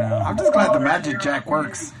game right now. I'm just glad the Magic Jack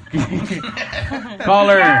works.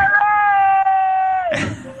 Caller.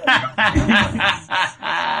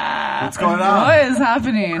 What's going on? What is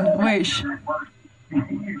happening? Wait.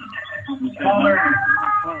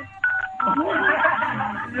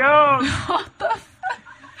 Yo. What the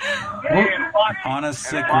On a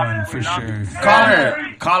sick one, for sure.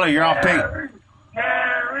 Caller, you're on Pig.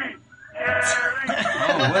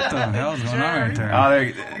 Oh, what the hell's going on right there?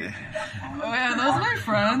 Wait, are those my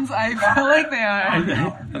friends? I feel like they are.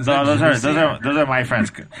 Those are my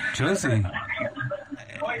friends. Josie.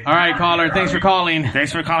 All right, caller. Thanks for calling.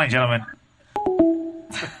 Thanks for calling, gentlemen.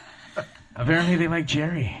 Apparently, they like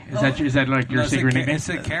Jerry. Is that like your secret nickname? They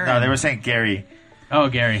said Karen. No, they were saying Gary. Oh,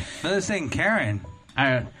 Gary. No, they're saying Karen.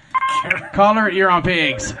 Caller, you're on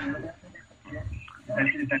Pigs.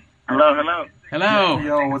 Hello.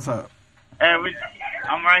 Yo, what's up? Hey,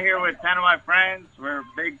 I'm right here with 10 of my friends. We're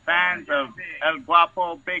big fans of El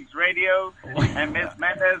Guapo Pigs Radio, and Miss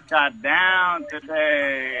Mendez got down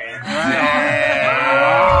today.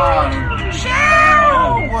 Wow.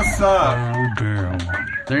 What's up? Oh, damn.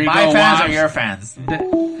 There you My go. fans are your fans.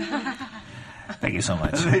 Thank you so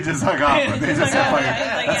much. They just hung up. They just kept like,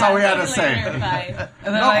 that's all we had to say.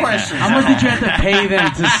 No question. How much did you have to pay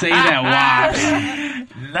them to say that? Wow.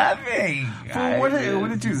 Nothing. What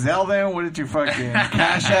did you Zell them? What did you fucking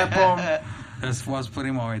Cash App them? That's what's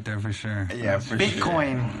putting them all right there for sure. Yeah, for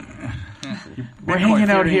Bitcoin. We're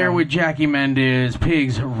hanging out here with Jackie Mendez,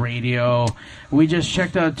 Pigs Radio. We just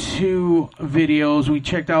checked out 2 videos. We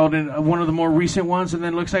checked out one of the more recent ones, and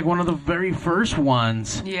then looks like one of the very first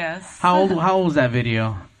ones. Yes. How old was that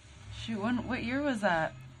video? Shoot, what year was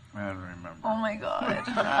that? I don't remember. Oh my god.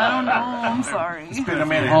 I don't know. I'm sorry. It's been a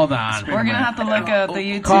minute. Hold on. We're going to have to look at the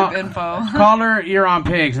YouTube info. Caller, you're on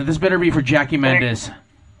Pigs, and this better be for Jackie Mendez.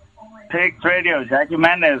 Pigs Radio, Jackie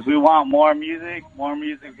Mendez. We want more music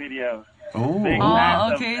videos. Oh,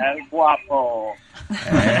 okay. El Guapo. In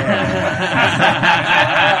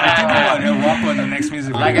the next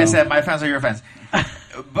music like video. I said, my fans are your fans.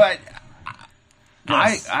 But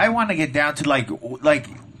I want to get down to like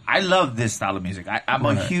I love this style of music. I'm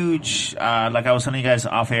a huge like I was telling you guys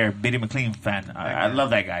off air, Biddy McLean fan. I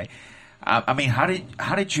love that guy. I mean, how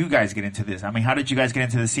did you guys get into this? I mean, how did you guys get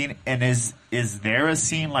into the scene? And is there a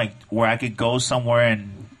scene like where I could go somewhere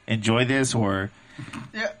and enjoy this or?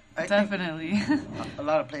 Yeah. Definitely. A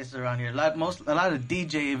lot of places around here. A lot of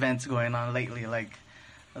DJ events going on lately, like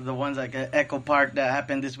the ones like at Echo Park that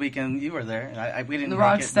happened this weekend. You were there. We didn't. The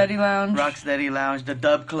Rocksteady Lounge. Rocksteady Lounge. The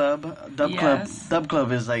Dub Club. Dub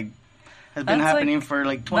Club is like has been happening for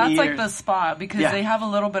like 20 years. That's like the spot because they have a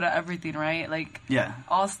little bit of everything, right? Like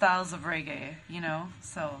all styles of reggae, you know.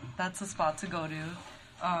 So that's the spot to go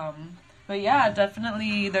to. But yeah,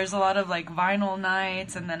 definitely. There's a lot of like vinyl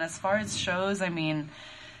nights, and then as far as shows, I mean.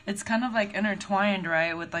 It's kind of like intertwined,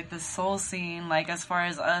 right, with like the soul scene. Like as far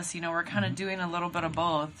as us, you know, we're kind of doing a little bit of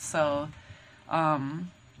both. So,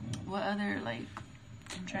 what other like?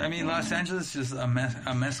 I mean, Los Angeles is a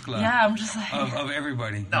mescla. Yeah, I'm just like of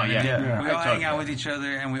everybody. No, we all hang out with each other,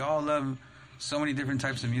 and we all love so many different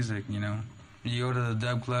types of music. You know, you go to the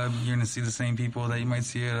Dub Club, you're gonna see the same people that you might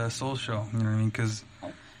see at a soul show. You know what I mean? Because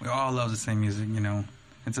we all love the same music. You know,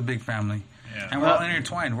 it's a big family. Yeah. And we're all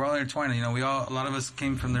intertwined. You know, a lot of us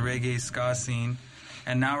came from the reggae ska scene,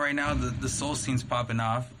 and now right now the soul scene's popping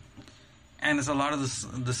off, and it's a lot of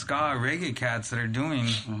the ska reggae cats that are doing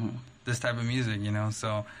this type of music. You know,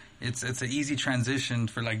 so it's an easy transition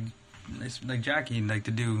for like Jackie like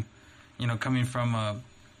to do, you know, coming from a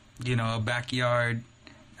backyard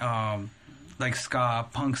like ska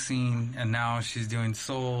punk scene, and now she's doing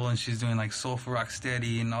soul and she's doing like soulful rock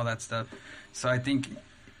steady and all that stuff. So I think.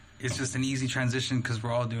 It's just an easy transition because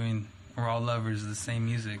we're all lovers of the same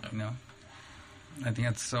music, you know. I think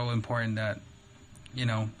that's so important that, you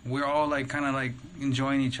know, we're all like kind of like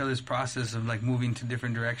enjoying each other's process of like moving to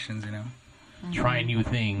different directions, you know. Trying new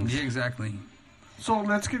things. Yeah, exactly. So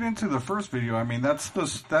let's get into the first video. I mean, that's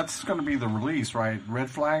going to be the release, right?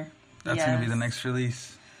 Red Flag? That's going to be the next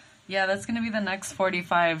release. Yeah, that's going to be the next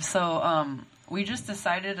 45. So we just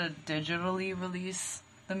decided to digitally release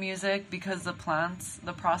the music because the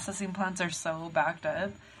processing plants are so backed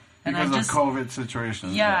up. And because of COVID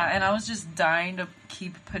situations. Yeah, and I was just dying to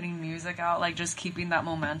keep putting music out, like just keeping that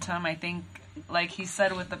momentum. I think, like he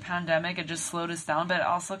said, with the pandemic, it just slowed us down, but it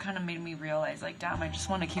also kind of made me realize, like, damn, I just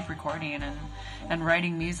want to keep recording and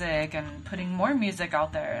writing music and putting more music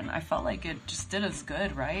out there. And I felt like it just did us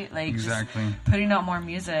good, right? Like, exactly. Just putting out more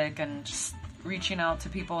music and just reaching out to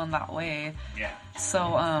people in that way. Yeah.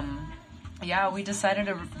 So, yeah, we decided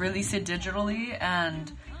to release it digitally,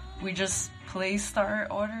 and we just placed our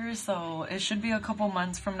orders, so it should be a couple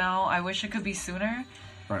months from now. I wish it could be sooner,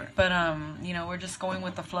 right? But you know, we're just going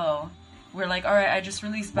with the flow. We're like, all right, I just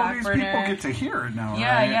released Backburner. Well, these people get to hear it now,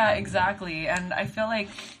 yeah, right? Yeah, exactly. And I feel like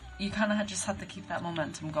you kind of just have to keep that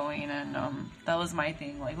momentum going, and that was my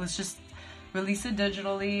thing. Like, let's just release it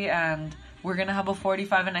digitally, and we're gonna have a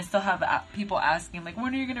 45. And I still have people asking, like,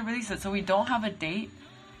 when are you gonna release it? So we don't have a date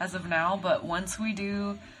as of now, but once we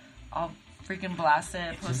do, I'll freaking blast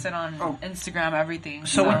it, post it on Instagram, everything.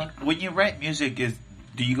 So when you write music,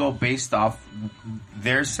 do you go based off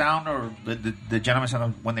their sound or the gentleman's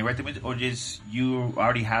sound when they write the music, or just you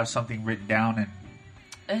already have something written down?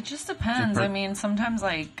 And it just depends. I mean, sometimes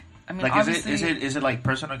like obviously, is it like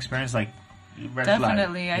personal experience, like Red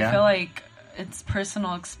definitely Flag? I feel like it's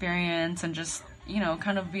personal experience and just, you know,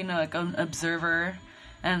 kind of being like an observer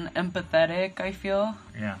and empathetic. I feel,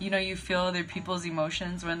 you know, you feel other people's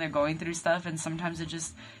emotions when they're going through stuff, and sometimes it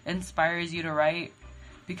just inspires you to write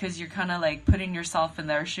because you're kind of like putting yourself in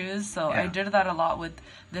their shoes. So I did that a lot with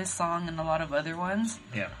this song and a lot of other ones.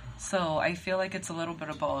 Yeah. So I feel like it's a little bit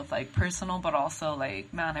of both, like personal, but also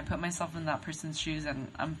like, man, I put myself in that person's shoes and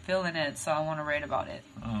I'm feeling it, so I want to write about it.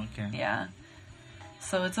 Oh, okay. Yeah.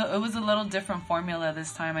 So it was a little different formula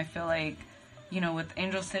this time. I feel like, you know, with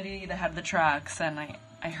Angel City, they had the tracks, and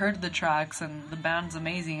I heard the tracks and the band's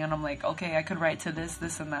amazing, and I'm like, okay, I could write to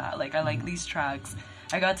this, and that. Like, I like these tracks.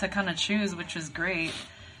 I got to kind of choose, which was great.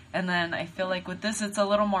 And then I feel like with this, it's a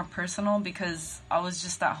little more personal because I was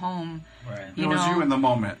just at home. Right. It was you in the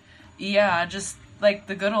moment. Yeah, just like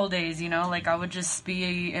the good old days, you know? Like, I would just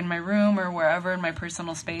be in my room or wherever in my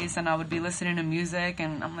personal space, and I would be listening to music,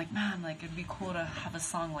 and I'm like, man, like, it'd be cool to have a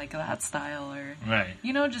song like that style, or,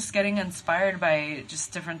 you know, just getting inspired by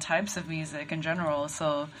just different types of music in general.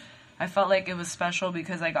 So I felt like it was special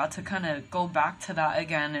because I got to kind of go back to that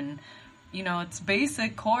again, and you know, it's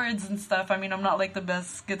basic chords and stuff. I mean, I'm not like the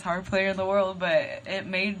best guitar player in the world, but it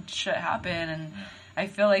made shit happen. And I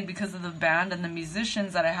feel like because of the band and the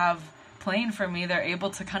musicians that I have playing for me, they're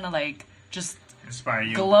able to kind of like just inspire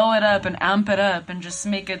you, glow it up and amp it up and just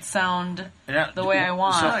make it sound the way I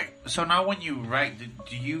want. So now when you write,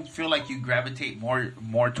 do you feel like you gravitate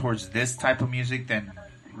more towards this type of music than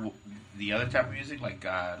the other type of music? Like,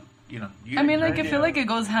 you know, I mean, like, I feel like it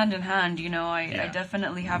goes hand in hand, you know. I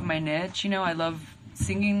definitely have my niche, you know. I love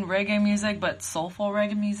singing reggae music, but soulful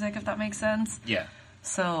reggae music, if that makes sense. Yeah.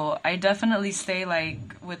 So I definitely stay, like,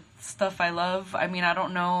 with stuff I love. I mean, I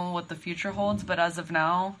don't know what the future holds, but as of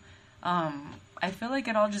now, I feel like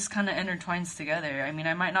it all just kind of intertwines together. I mean,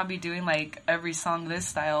 I might not be doing, like, every song this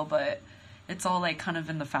style, but it's all, like, kind of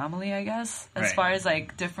in the family, I guess, as far as,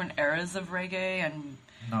 like, different eras of reggae and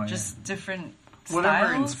just different whatever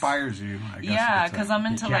styles. Inspires you, I guess. Yeah, because I'm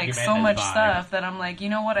into like so much stuff that I'm like, you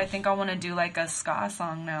know what, I think I want to do like a ska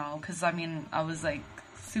song now, because I mean, I was like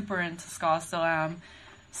super into ska, still am,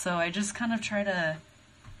 so I just kind of try to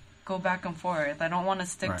go back and forth. I don't want to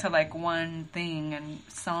stick to like one thing and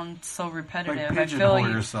sound so repetitive. Like I feel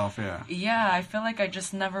like yourself, I feel like I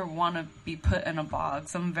just never want to be put in a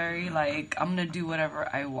box. I'm very like, I'm gonna do whatever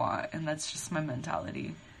I want, and that's just my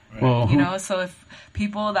mentality. Well, you know, so if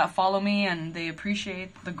people that follow me and they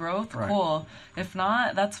appreciate the growth, cool. If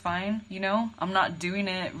not, that's fine. You know, I'm not doing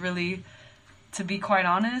it really, to be quite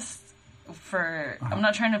honest, I'm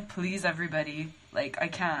not trying to please everybody. Like, I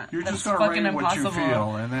can't. You're that's just fucking impossible. What you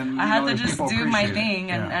feel, and then I have to just do my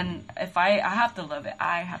thing, and if I have to love it,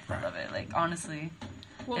 I have to love it. Like, honestly.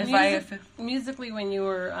 Well, musically, when you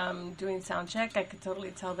were doing sound check, I could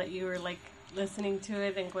totally tell that you were like listening to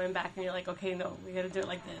it and going back, and you're like, okay, no, we got to do it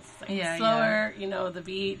like this, like slower, you know, the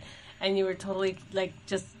beat, and you were totally like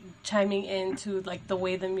just chiming into like the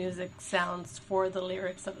way the music sounds for the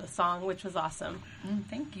lyrics of the song, which was awesome.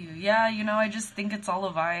 Thank you. Yeah, you know, I just think it's all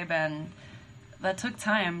a vibe, and that took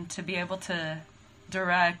time to be able to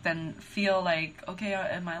direct and feel like, okay,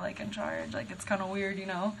 am I like in charge? Like, it's kind of weird, you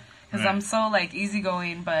know, because I'm so like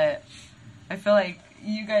easygoing, but I feel like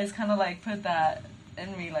you guys kind of like put that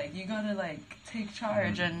in me, like, you gotta like take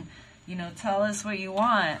charge and, you know, tell us what you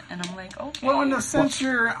want. And I'm like, okay. Well, in a sense,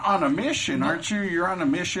 you're on a mission, aren't you? You're on a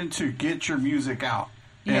mission to get your music out.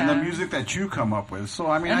 And the music that you come up with. So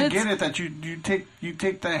I mean, I get it that you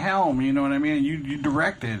take the helm, you know what I mean, and you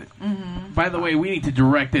direct it. Mm-hmm. By the way, we need to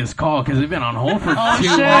direct this call because we've been on hold for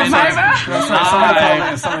 2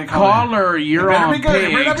 minutes. Caller, you're on Pigs.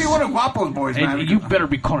 It better be one of Guapo's boys, man. You better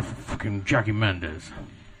be calling for fucking Jackie Mendez.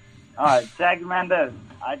 All right, Jackie Mendez,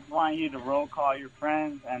 I just want you to roll call your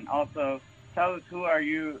friends, and also tell us who are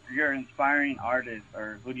your inspiring artists,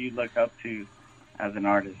 or who do you look up to as an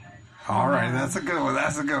artist? All right, that's a good one. All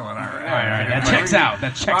right. That checks out.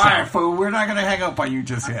 All right, fool. We're not gonna hang up on you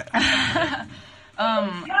just yet.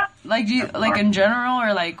 Like, do you, like in general,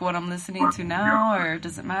 or like what I'm listening to now, or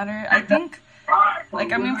does it matter? I think,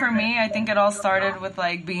 like, I mean, for me, I think it all started with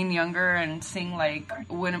like being younger and seeing like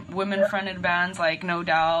women-fronted bands like No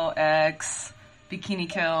Doubt, X, Bikini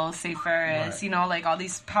Kill, Say Ferris, you know, like all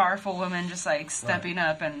these powerful women just like stepping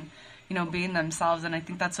up and, you know, being themselves. And I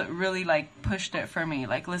think that's what really like pushed it for me,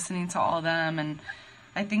 like listening to all of them. And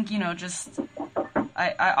I think, you know, just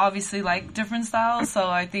I obviously like different styles, so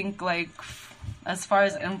I think like as far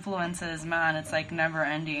as influences, man, it's like never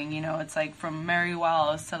ending. You know, it's like from Mary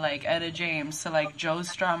Wells to like Etta James to like Joe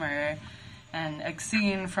Strummer and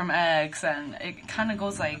Exene from X, and it kind of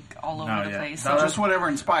goes like all over the place. So just whatever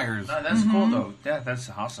inspires. No, that's cool though. Yeah, that's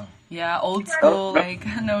awesome. Yeah, old school, like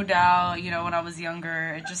No Doubt. You know, when I was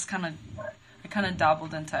younger, it just kind of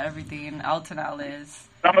dabbled into everything. Alton Ellis.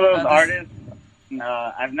 Some of those artists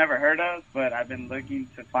I've never heard of, but I've been looking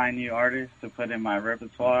to find new artists to put in my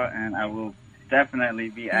repertoire, and I will definitely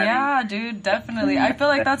be adding. Yeah, dude, definitely. I feel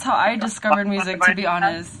like that's how I discovered music, to be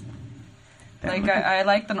honest. Like, I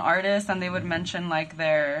liked an artist, and they would mention like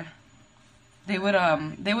they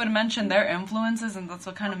would mention their influences, and that's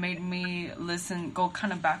what kind of made me go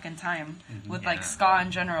kind of back in time with like ska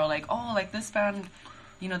in general. Like, oh, like this band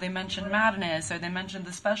they mentioned Madness, or they mentioned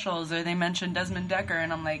The Specials, or they mentioned Desmond Decker,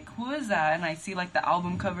 and I'm like, who is that? And I see like the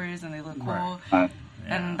album covers, and they look cool,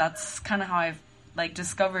 and that's kind of how I've like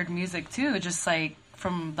discovered music too. Just like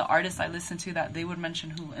from the artists I listened to, that they would mention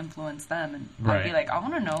who influenced them, and I'd be like, I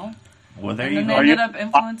want to know. Well, there and you then go. They ended up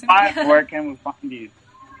influencing me. Where can we find you?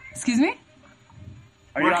 Excuse me?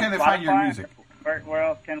 Where can they find your music? Where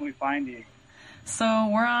else can we find you? So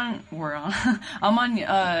we're on. I'm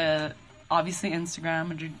on obviously Instagram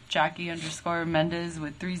under Jackie_Mendez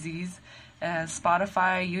with 3 Z's,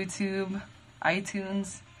 Spotify, YouTube,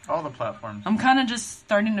 iTunes. All the platforms. I'm kind of just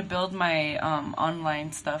starting to build my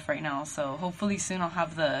online stuff right now, so hopefully soon I'll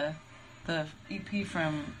have the EP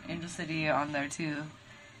from Angel City on there too.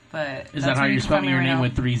 But is that how you're spelling your name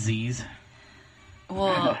with 3 Z's?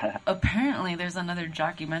 Well, apparently there's another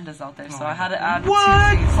Jackie Mendez out there, so I had to add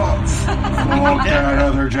What? 2 Z's. Fuck that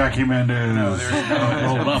other Jackie Mendez.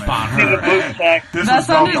 Roll up on her. That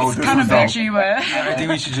sounded kind of bitchy, but I think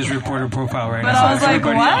we should just report her profile right but now. I was like,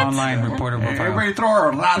 Everybody what? online report her profile. Everybody throw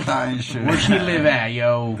her lata and shit. Where she live at,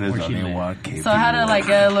 yo? Where she live? So I had to like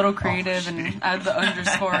get a little creative and add the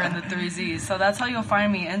underscore and the 3 Z's. So that's how you'll find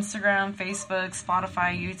me: Instagram, Facebook,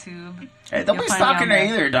 Spotify, YouTube. Hey, don't be stalking her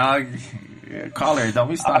either, dog. Call her. Don't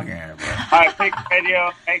be stalking her, bro. All right, Pigs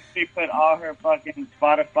Radio. Make sure you put all her fucking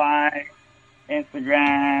Spotify,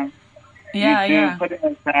 Instagram, YouTube. Put it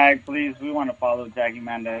in the tag, please. We want to follow Jackie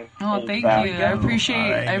Mendez. Oh, thank you. I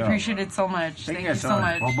appreciate it so much. Thank you so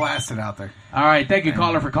much. We'll blast it out there. All right, thank you,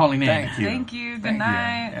 caller, for calling in. Thank you. Good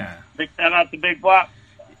night. Yeah. Big shout out to Big Wop.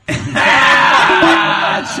 Charlie.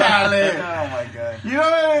 Oh my god. You know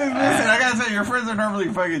what? Listen, I gotta say, your friends are normally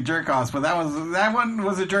fucking jerk offs, but that one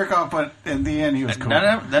was a jerk off. But in the end, he was cool. None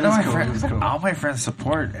of my friends, all my friends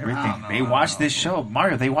support everything. They watch this show,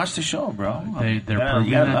 Mario. They watch the show, bro. They're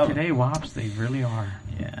proving that today, Wops. They really are.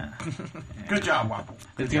 Yeah. Good job, Wop.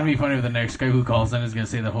 It's gonna be funny with the next guy who calls in is gonna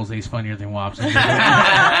say that Jose's funnier than Wops, and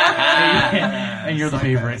you're the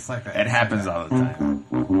favorite. It happens all the time.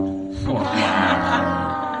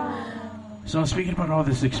 So speaking about all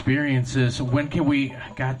these experiences, when can we?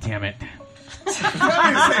 God damn it! This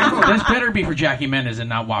better be for Jackie Mendez and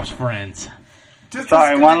not Wop's friends.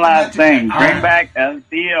 Sorry, one last thing. Bring back El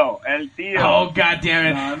Tio. El Tio. Oh, God damn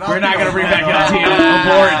it. We're not going to bring back El Tio.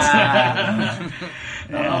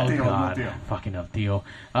 Abort. God. Fucking El Tio.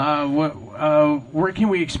 Where can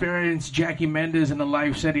we experience Jackie Mendez in a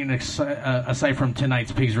live setting aside from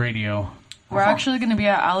tonight's Pigs Radio? We're actually going to be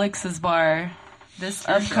at Alex's Bar this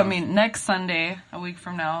upcoming next Sunday, a week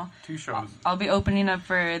from now. 2 shows. I'll be opening up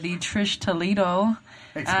for the Trish Toledo.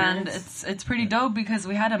 Experience? And it's pretty dope because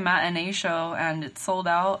we had a matinee show and it sold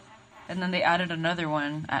out, and then they added another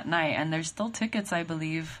one at night, and there's still tickets, I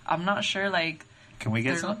believe. I'm not sure, like... Can we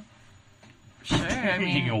get some? Sure, I mean...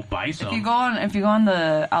 You can go buy some. If you go on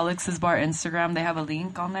the Alex's Bar Instagram, they have a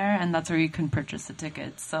link on there, and that's where you can purchase the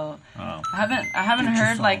tickets. So I haven't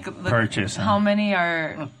heard like how many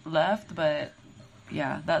are left, but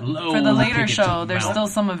yeah, that for the later show, there's still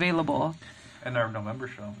some available. And our November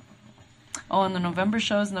show. Oh, and the November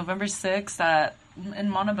show is November 6th in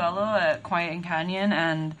Montebello at Quiet and Canyon,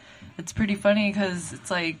 and it's pretty funny because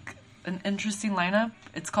it's like an interesting lineup.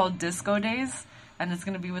 It's called Disco Days, and it's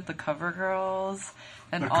going to be with the Cover Girls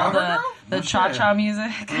and all the cha-cha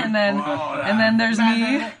music, and then there's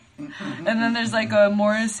me, and then there's like a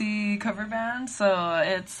Morrissey cover band, so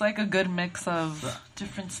it's like a good mix of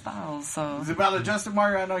different styles. So is it maladjusted,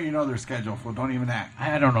 Mario? I know you know their schedule, so don't even act.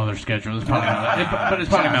 I don't know their schedule. It's probably but it's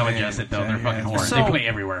probably maladjusted though. They're fucking horrid. They play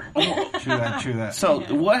everywhere. True that. So,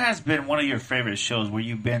 what has been one of your favorite shows where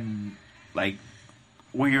you've been like,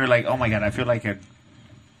 where you're like, oh my god, I feel like a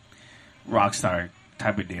rock star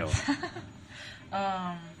type of deal? Favorite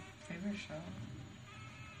show?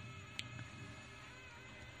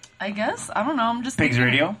 I guess I don't know. I'm just Pigs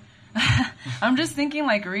Radio. I'm just thinking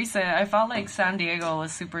like recent. I felt like San Diego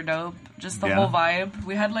was super dope. Just the whole vibe.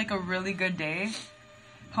 We had like a really good day.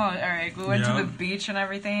 All right, we went to the beach and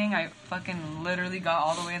everything. I fucking literally got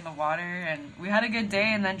all the way in the water, and we had a good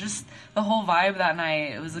day. And then just the whole vibe that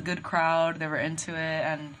night. It was a good crowd. They were into it,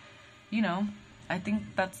 and I think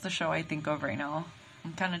that's the show I think of right now.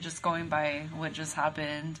 I'm kind of just going by what just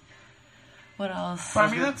happened. What else? But,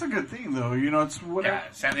 I mean, that's a good thing, though. It's whatever.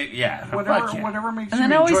 Whatever makes you enjoy what you do. And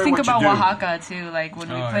then I always think about Oaxaca, too. Like, when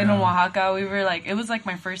we played in Oaxaca, we were like... It was like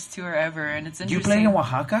my first tour ever, and it's interesting. You played in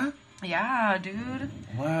Oaxaca? Yeah, dude.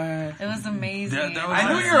 What? It was amazing.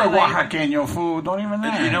 I knew you were a Oaxaqueño, fool. Don't even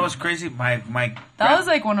lie. You know what's crazy? My that was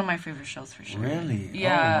like one of my favorite shows, for sure. Really?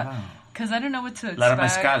 Yeah. Oh, wow. Because I didn't know what to expect. La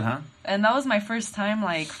Mezcal, huh? And that was my first time,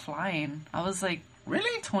 like, flying. I was like...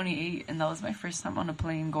 Really? 28, and that was my first time on a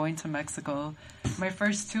plane going to Mexico. My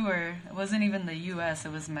first tour, it wasn't even the U.S.,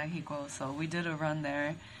 it was Mexico, so we did a run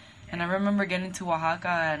there. And I remember getting to Oaxaca,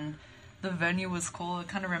 and the venue was cool. It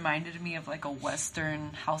kind of reminded me of like a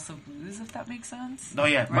Western House of Blues, if that makes sense. Oh,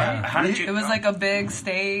 yeah. Right? How did you... It was like a big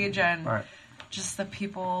stage, and just the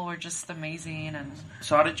people were just amazing. And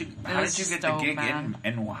so how did you get dope, the gig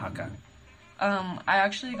in Oaxaca? I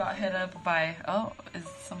actually got hit up by... Oh, is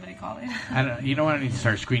somebody calling? I don't, you know what? I need to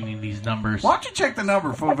start screening these numbers. Why don't you check the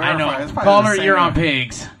number for verify? I know. It's probably Caller, the same you're on number.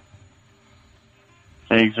 Pigs.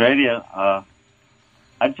 Pigs Radio.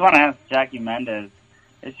 I just want to ask Jackie Mendez,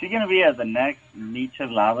 is she going to be at the next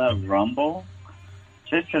Michelada Rumble?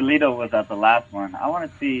 Chicharito was at the last one. I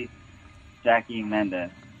want to see Jackie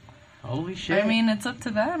Mendez. Holy shit. I mean, it's up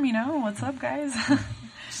to them, you know. What's up, guys?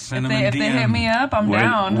 If them they a hit me up, I'm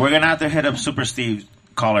down. We're going to have to hit up Super Steve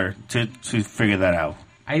Caller to figure that out.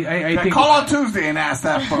 I think call on Tuesday and ask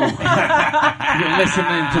that fool. You're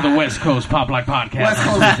listening to the West Coast Pop Lock Podcast. West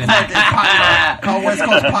Coast Potluck. Call West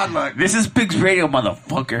Coast Potluck. This is Pigs Radio,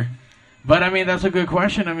 motherfucker. But I mean, that's a good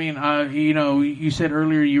question. I mean, you know, you said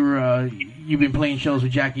earlier you've been playing shows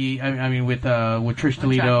with Jackie. I mean, with Trish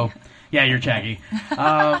Toledo. Jackie. Yeah, you're Jackie.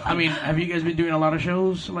 I mean, have you guys been doing a lot of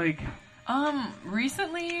shows? Like,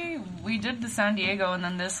 recently we did the San Diego and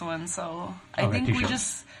then this one. So I Okay, think two we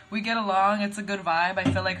shows. we get along. It's a good vibe. I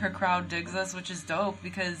feel like her crowd digs us, which is dope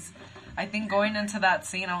because I think going into that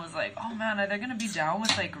scene, I was like, oh man, are they gonna be down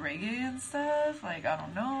with like reggae and stuff? Like, I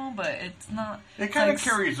don't know, but it's not. It kind of like,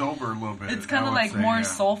 carries over a little bit. It's kind I of would like say, more yeah.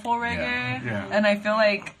 soulful reggae, Yeah. and I feel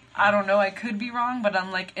like I don't know. I could be wrong, but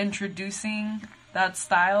I'm like introducing that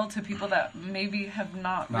style to people that maybe have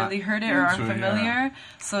not really heard it or aren't into it, familiar. yeah.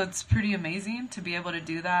 So it's pretty amazing to be able to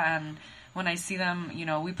do that. And when I see them, you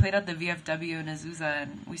know, we played at the VFW in Azusa,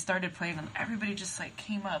 and we started playing, and everybody just like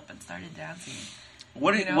came up and started dancing.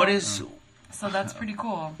 What is? So that's pretty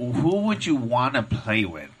cool. Who would you want to play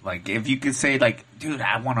with? Like, if you could say, like, dude,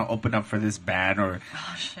 I want to open up for this band or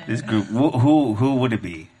this group. Who would it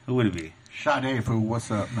be? Who would it be? Sade, fool.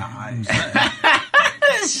 What's up? Nah,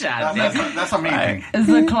 Sade. That's a mean thing. Is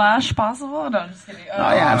the clash possible? No, I'm just kidding.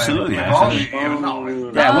 Oh, yeah, absolutely.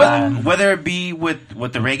 Whether it be with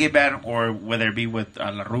the reggae band or whether it be with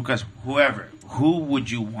La Rucas, whoever, who would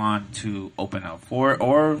you want to open up for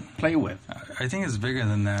or play with? I think it's bigger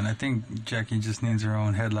than that. I think Jackie just needs her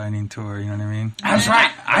own headlining tour. You know what I mean? That's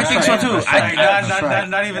right. I think so too.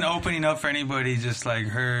 Not even opening up for anybody. Just like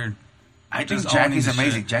her. I think Jackie's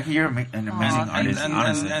amazing. Jackie, you're an amazing artist.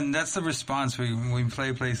 Honestly, and that's the response when we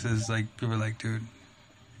play places. Like people are like, dude,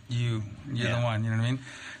 you're the one. You know what I mean?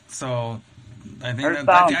 So I think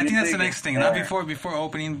that's the next thing. Not before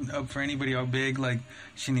opening up for anybody out big. Like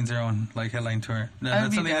she needs her own like headline tour.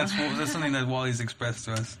 That's something that Wally's expressed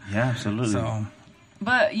to us. Yeah, absolutely. So.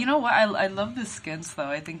 But you know what? I love the Skins though.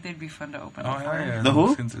 I think they'd be fun to open up for. Yeah. The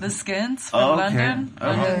who? The Skins from London,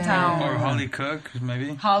 London Town. Or Holly Cook,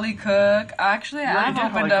 maybe. Holly Cook. Actually, I've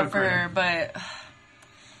opened Holly up Cook, for her, but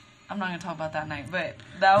I'm not gonna talk about that night. But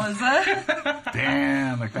that was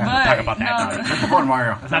Damn, like that. But, Talk about that. Come on,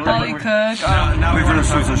 Mario. Holly Cook. Now we want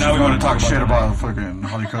to talk shit about fucking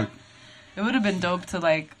Holly Cook. It would have been dope to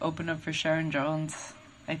like open up for Sharon Jones.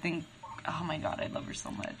 I think. Oh my god, I love her so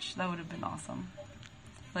much. That would have been awesome.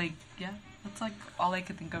 Like, yeah, that's like all I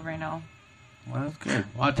could think of right now. Well, that's good.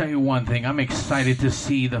 Well, I'll tell you one thing. I'm excited to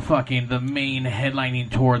see the main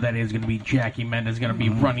headlining tour that is going to be Jackie Mendez going to be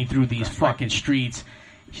running through these fucking streets.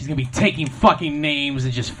 She's going to be taking fucking names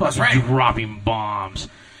and just fucking dropping bombs.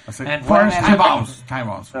 And first, time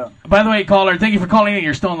bombs. By the way, caller, thank you for calling in.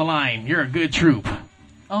 You're still on the line. You're a good troop.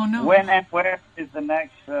 Oh no. When and where is the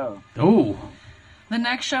next show? Ooh. The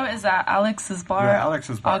next show is at Alex's Bar. Yeah,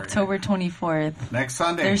 Alex's Bar. October 24th. Next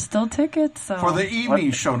Sunday. There's still tickets. So. For the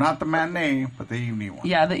evening show, not the matinee, but the evening one.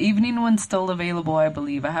 Yeah, the evening one's still available, I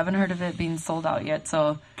believe. I haven't heard of it being sold out yet,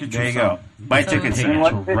 so... There you go. Buy tickets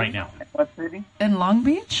right now. What city? In Long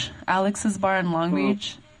Beach. Alex's Bar in Long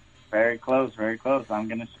Beach. Very close, very close. I'm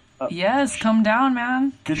going to... Yes, come down,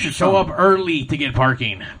 man. Show up early to get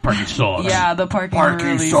parking. Parking sucks. Yeah, the parking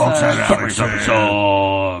really sucks. sucks.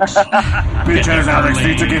 Bitches, Alex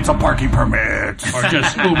need to get some parking permits. Or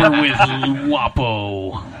just Uber with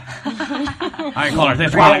Wapo. All right, caller,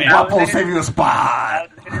 thanks for calling in. Wapo save you a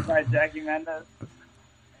spot. By Jackie Mendez.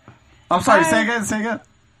 I'm sorry, say again.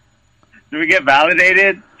 Do we get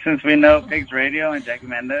validated since we know Pigs Radio and Jackie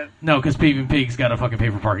Mendez? No, because Peeping Pigs got to fucking pay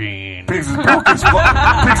for parking. Pigs is broke as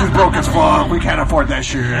fuck. Pigs is broke as fuck. We can't afford that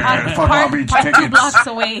shit. Fuck Long Beach tickets. 2 blocks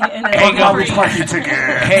away. Fuck Long Beach parking tickets.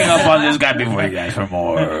 Hang up on this guy before you guys for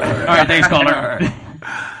more. All right, thanks, caller.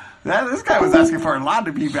 This guy was asking for a lot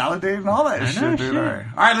to be validated and all that shit, dude. All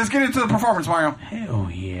right, let's get into the performance, Mario. Hell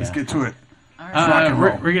yeah. Let's get to it.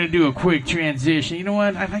 We're going to do a quick transition. You know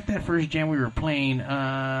what? I like that first jam we were playing.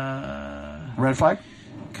 Red Flag?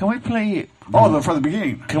 Can we play... for the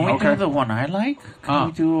beginning. Can we do the one I like? Can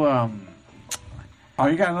we do... Oh,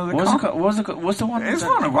 you got another call? What's the one? It's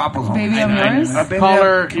one of Guapo's home. Baby, I'm yours.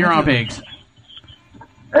 Caller, you're on Pigs.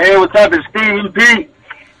 Hey, what's up? It's Steven P.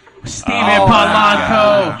 Steven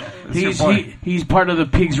Polanco. He's part of the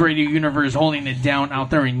Pigs Radio universe, holding it down out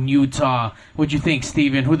there in Utah. What'd you think,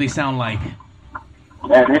 Steven? Who they sound like?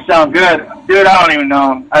 Man, they sound good. Dude, I don't even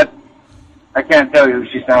know. I can't tell you who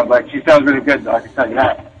she sounds like. She sounds really good, though. I can tell you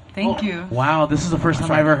that. Thank you. Wow, this is the first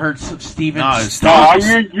time I ever heard Steven.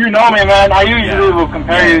 You know me, man. I usually will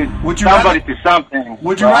compare somebody to something.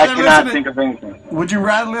 Would you rather I cannot think of anything. Would you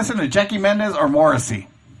rather listen to Jackie Mendez or Morrissey?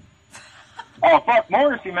 Oh, fuck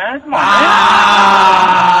Morrissey, man. Come on,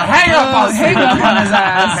 hang up on his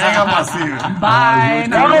ass. Hang up on Steven. Bye.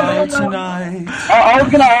 Tonight. I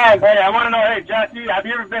was going to ask, hey, I want to know, hey, Jackie, have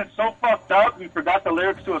you ever been so fucked up you forgot the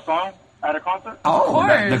lyrics to a song at a concert? Of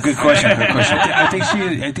course. Good question. I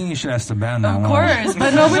think you should ask the band that. Of course,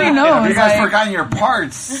 but nobody knows. Have you guys forgotten your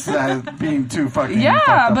parts being too fucking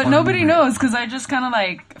but nobody knows because I just kind of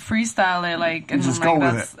like freestyle it, like, and just I'm go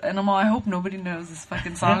like, with it. And I'm all, I hope nobody knows this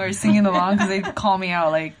fucking song or singing along because they call me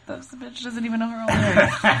out like, this bitch doesn't even know her own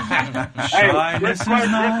lyrics. Hey, this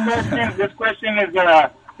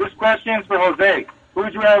question is for Jose. Who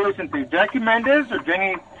would you rather listen to, Jackie Mendez or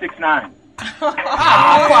Jenny 6ix9ine? Fuck!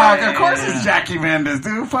 Of course it's Jackie Mendez,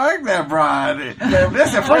 dude. Fuck that broad.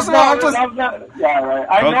 Listen, first of all,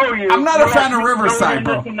 I know you. I'm not a fan of Riverside,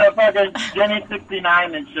 bro. Listen to fucking Jenny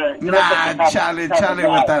 69 and shit. Nah, Charlie with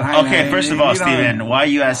that high. Okay, first of all, Steven, why are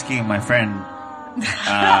you asking my friend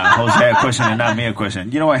Jose a question and not me a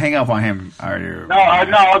question? You know what? Hang up on him. No, I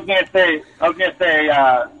was gonna say,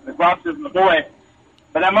 the Bronx is my boy,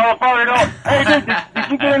 but that motherfucker don't. Hey,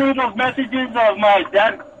 did you get any of those messages of my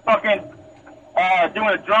dad fucking doing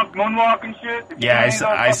a drunk moonwalk and shit? Yeah,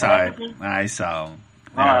 I saw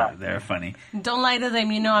them. They're funny. Don't lie to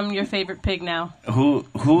them. You know I'm your favorite pig now. Who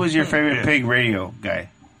is your favorite Pig Radio guy?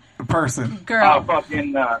 Person. Girl.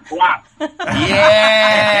 Fucking Guap.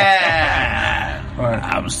 Yeah.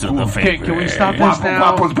 I'm still the favorite. Can we stop this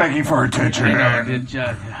now? Guap was begging for attention. All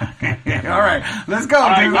right, let's go,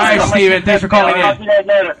 dude. All right, Steven. Thanks for calling in. All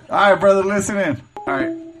right, brother, listen in. All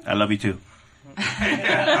right. I love you too.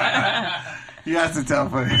 You have to tell,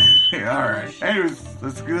 buddy. All right. Anyways,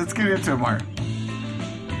 let's get into it, Mark.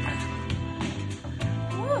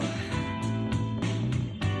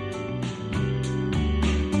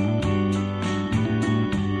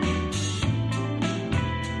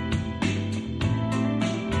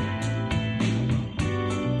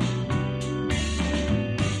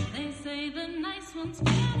 They say the nice ones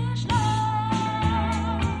finish love.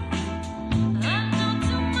 I know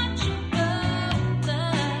too much about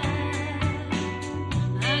that.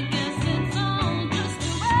 I guess it's all just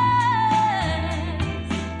a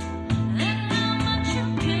race, and how much you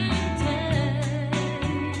can take.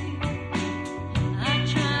 I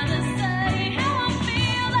try to say how I'm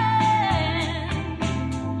feeling.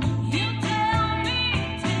 You tell me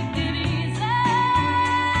take it easy.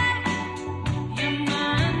 Your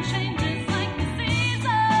mind changes like the seasons.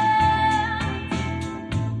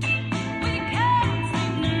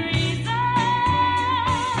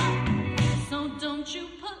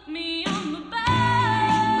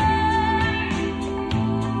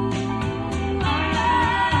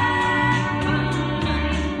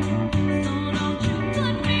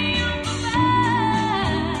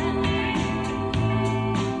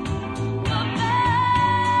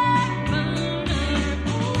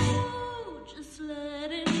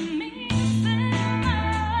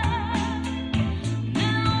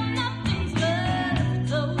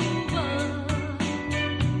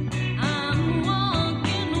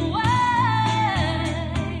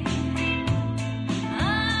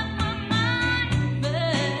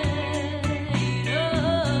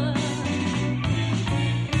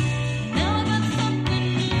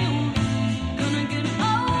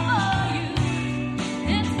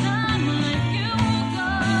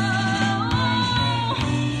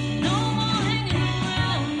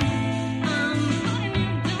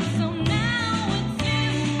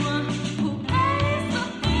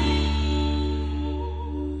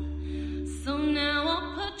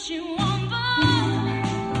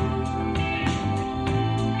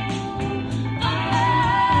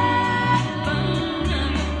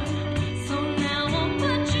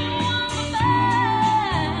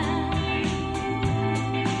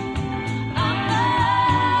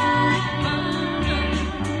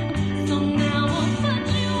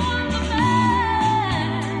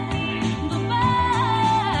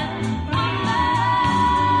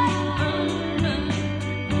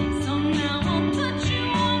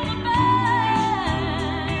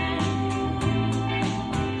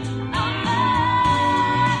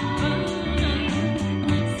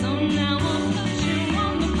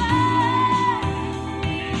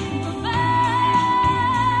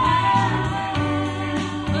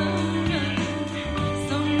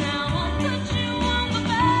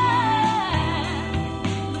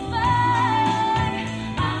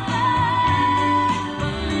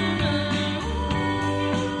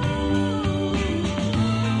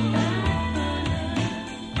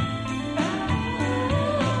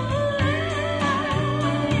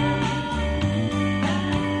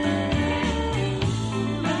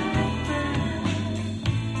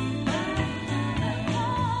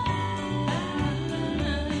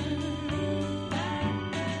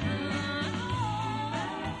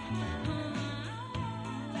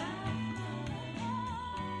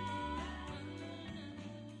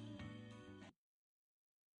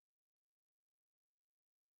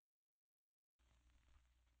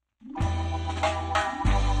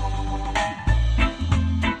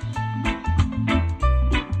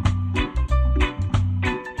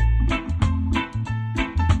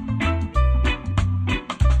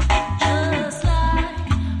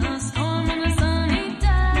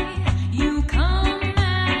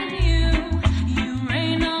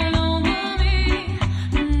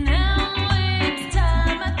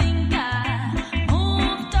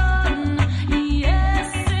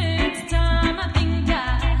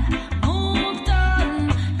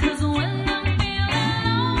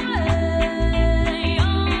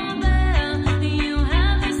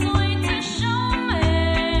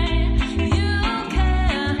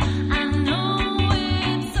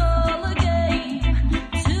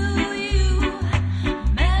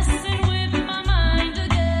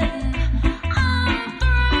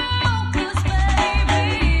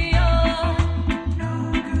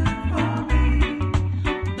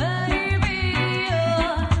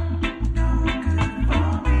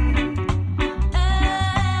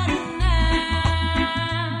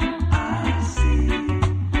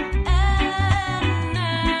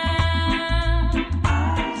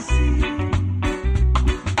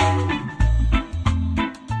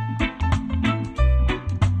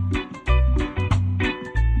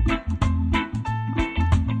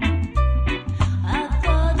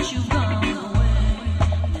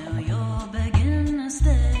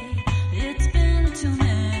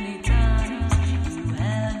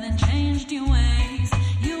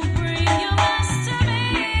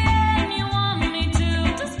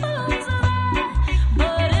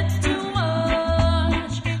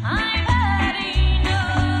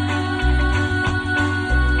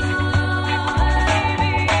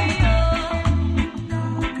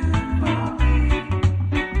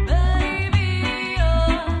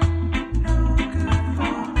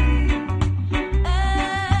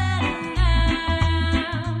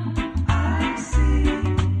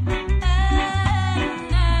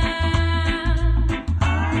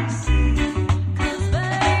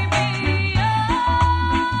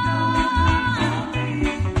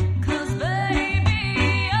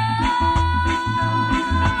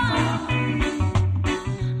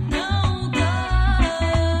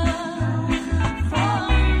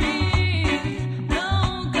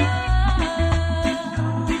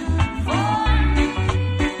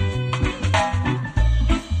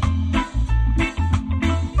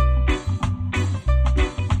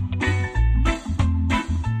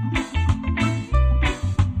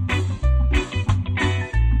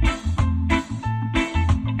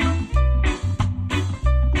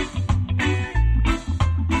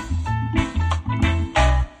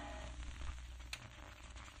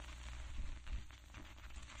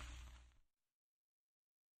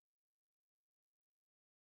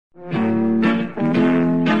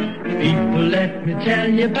 me tell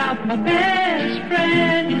you about my best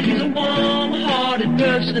friend. He's a warm-hearted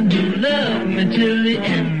person who loved me till the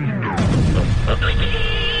end.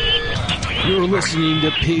 You're listening to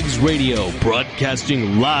Pigs Radio,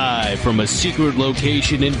 broadcasting live from a secret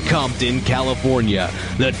location in Compton, California.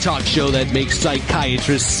 The talk show that makes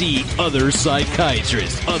psychiatrists see other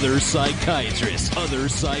psychiatrists, other psychiatrists, other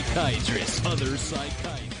psychiatrists, other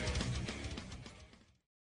psychiatrists.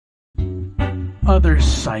 Other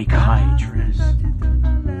psychiatrists.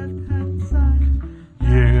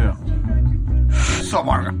 Yeah. So,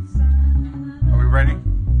 Margo, are we ready?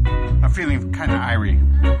 I'm feeling kind of irie.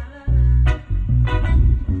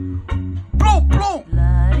 Blow, blow!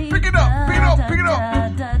 Pick it up, pick it up, pick it up!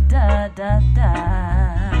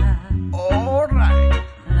 All right.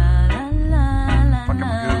 Fucking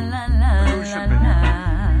Magoo.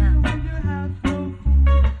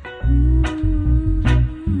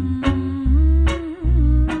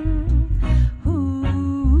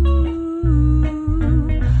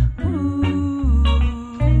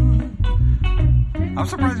 I'm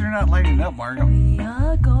surprised you're not lighting up, Margo. We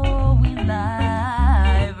are going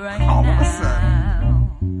live right All now. of a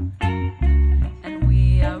sudden. And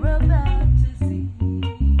we are about to see.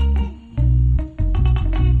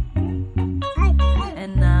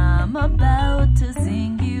 And I'm about to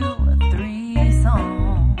sing you 3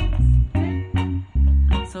 songs.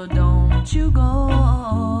 So don't you go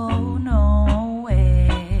nowhere.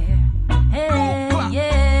 Hey,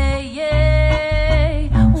 yeah,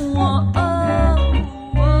 yeah. Whoa, whoa.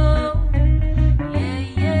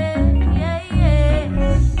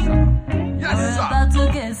 We're about to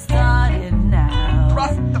get started now.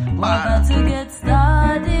 We're about to get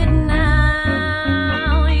started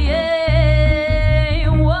now. Yeah.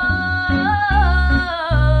 Whoa.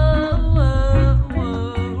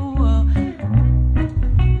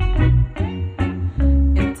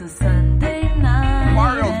 It's a Sunday night.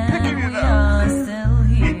 Mario's picking it and up. we are still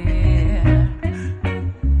here.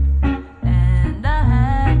 And I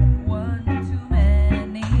had one too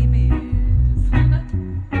many beers.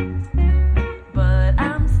 But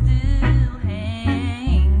I'm still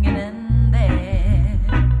hanging in there.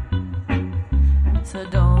 So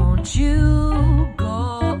don't you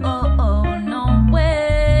go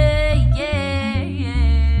nowhere. Yeah.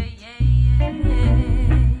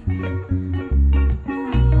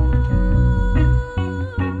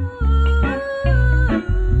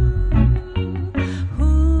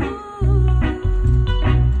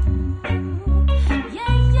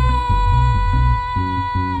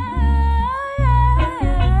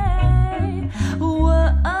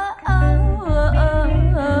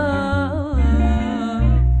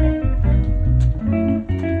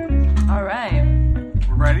 All right.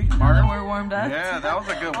 We're ready, Margo? We're warmed up. Yeah, that was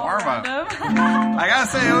a good warm up. Warmed up. I gotta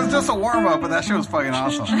say, it was just a warm up, but that shit was fucking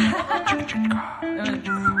awesome.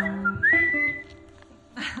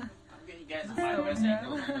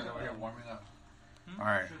 All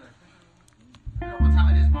right. What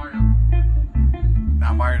time it is, Mario?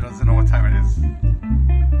 Now Mario doesn't know what time it is.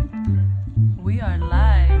 We are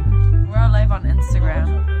live. We're live on Instagram.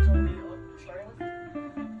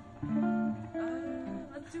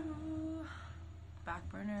 Let's do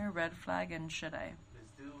Backburner, Red Flag, and Should I?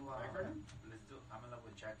 Let's do I'm in Love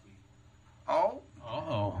with Jackie. Oh.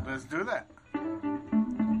 Uh-oh. Let's do that. I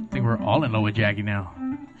think we're all in love with Jackie now.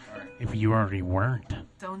 If you already weren't.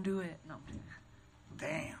 Don't do it. No.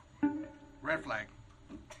 Damn. Red flag.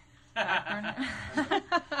 Jackie's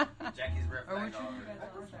Red Or Flag. which one you guys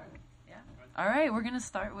want to start? Yeah. All right, we're gonna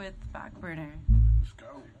start with Backburner. Let's go.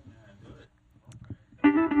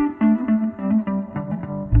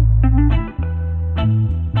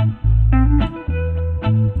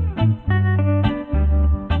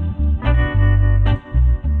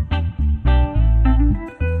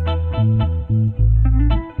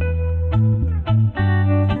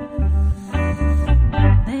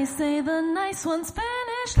 They say the nice ones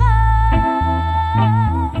finish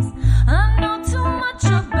last. I know too much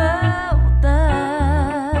about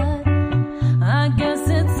that. I guess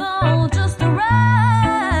it's all just a race,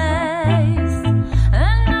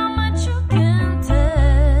 and how much you can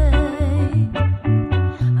take.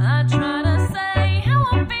 I try to say how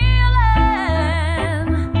I'm feeling.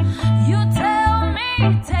 You tell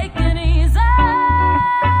me take it easy.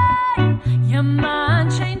 Your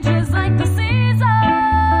mind changes like the seasons.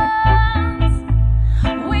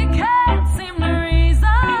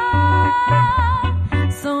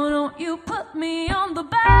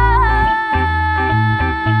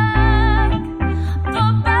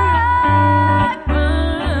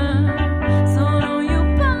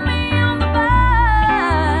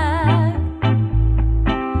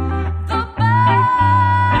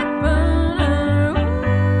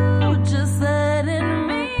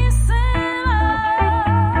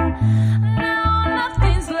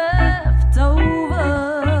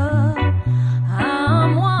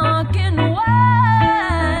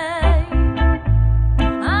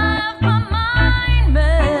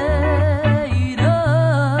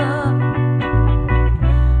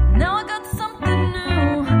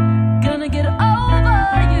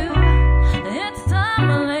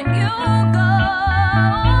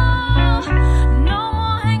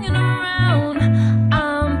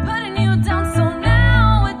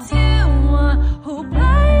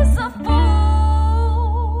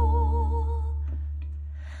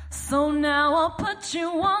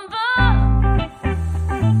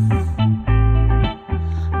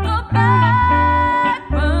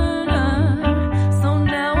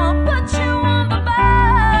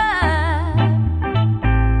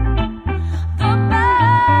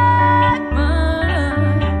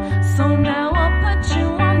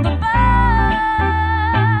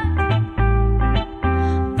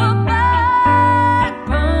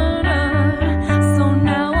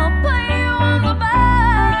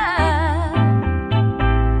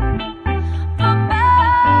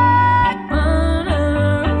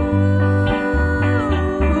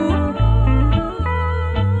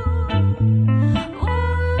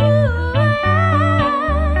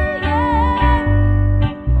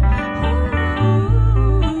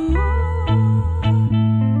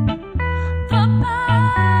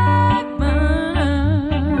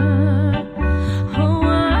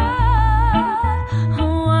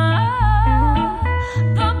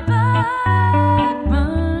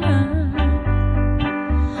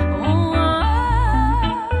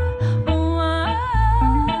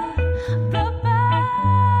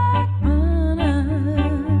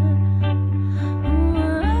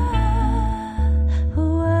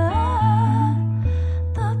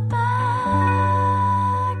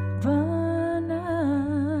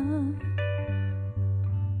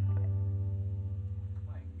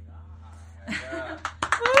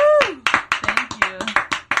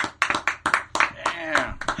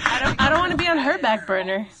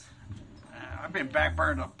 backburner. I've been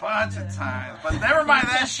backburned a bunch of times, but never mind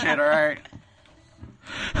that shit. All right.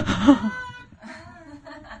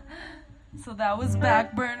 So that was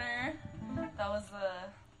Backburner. That was the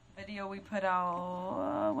video we put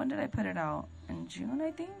out. When did I put it out? In June,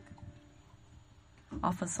 I think.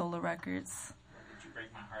 Off of Solo Records. Did you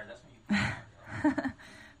break my heart? That's when you.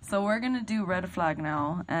 So we're gonna do Red Flag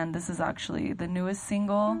now, and this is actually the newest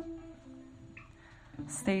single.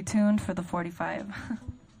 Stay tuned for the 45.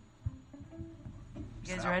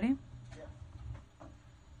 You guys ready? Yeah.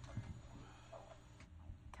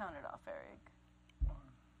 Count it off, Eric. 1,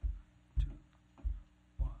 2,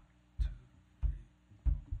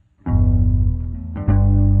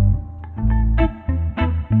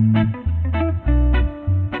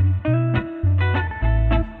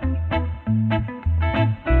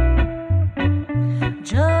 3.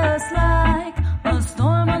 Just like a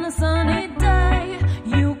storm on a sunny day,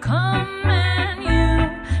 you come and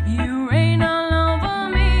you rain all over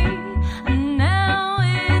me. And now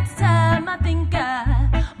it's time, I think I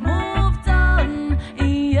moved on.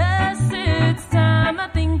 Yes, it's time, I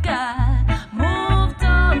think I moved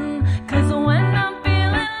on. 'Cause when I'm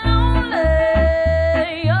feeling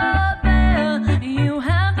lonely, you're there. You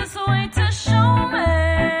have this way to show me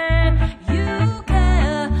you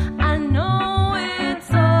care. I know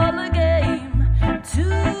it's all a game to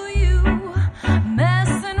you,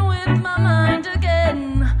 messing with my mind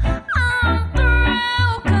again. I'm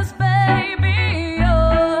through, 'cause baby,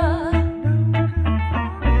 you're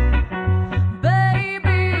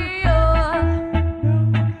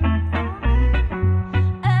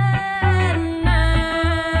and now,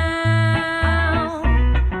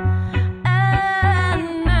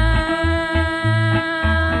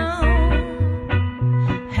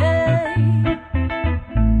 hey.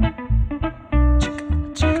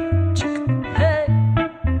 Hey,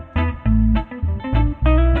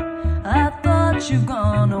 I thought you've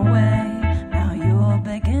gone away. Now you're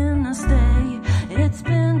begging to stay. It's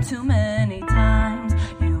been too many times.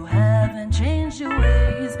 You haven't changed your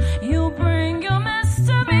ways. You bring your mess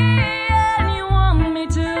to me, and you want me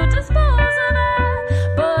to dispose of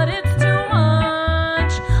it, but it's too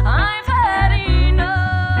much. I've had enough,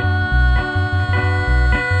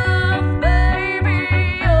 baby.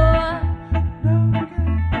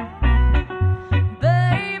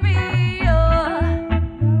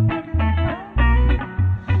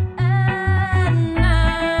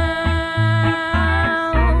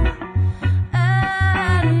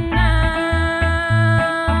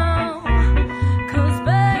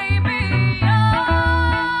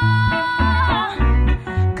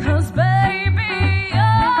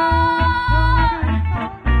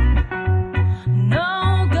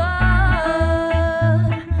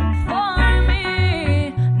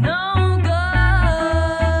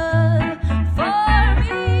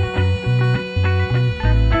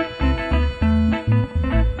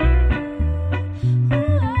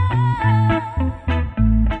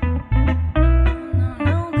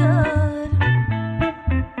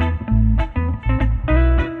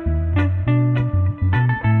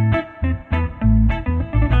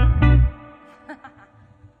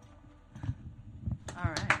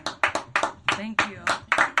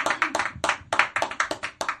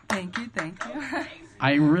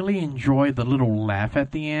 I really enjoyed the little laugh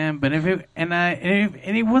at the end, but it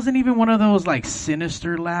wasn't even one of those like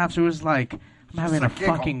sinister laughs. It was like I'm having a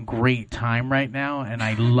fucking great time right now, and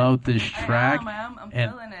I love this track. I'm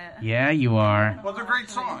and feeling it. yeah, you are. Well, it's a great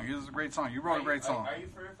song. It's a great song. You wrote a great song. Are you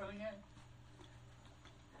feeling it?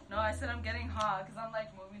 No, I said I'm getting hot because I'm like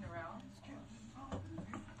moving around.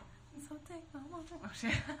 So take my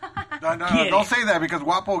No, don't say that because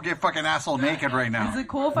Guapo will get fucking asshole naked right now. Is it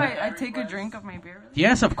cool if I take a drink of my beer?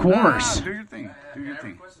 Yes, of course. Do your thing. Do your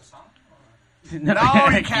thing. No, No,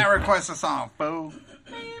 you can't request a song, fool.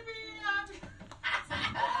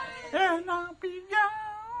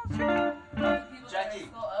 Jackie,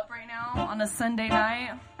 go up right now on a Sunday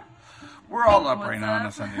night. We're all up right now on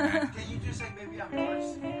a Sunday night. Can you just say, "Baby, I'm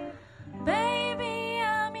yours"? Baby,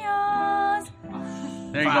 I'm yours.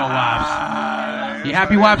 There you go, Wops. You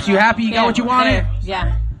happy, Wops? You happy? You got what you wanted?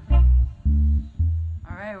 Yeah. All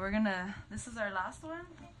right, this is our last one.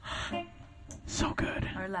 So good.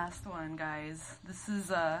 Our last one, guys. This is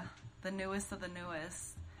the newest of the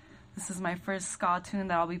newest. This is my first ska tune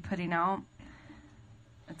that I'll be putting out.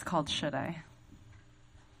 It's called Should I?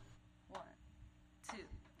 1, 2,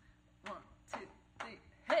 1, 2, 3,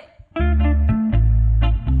 hey!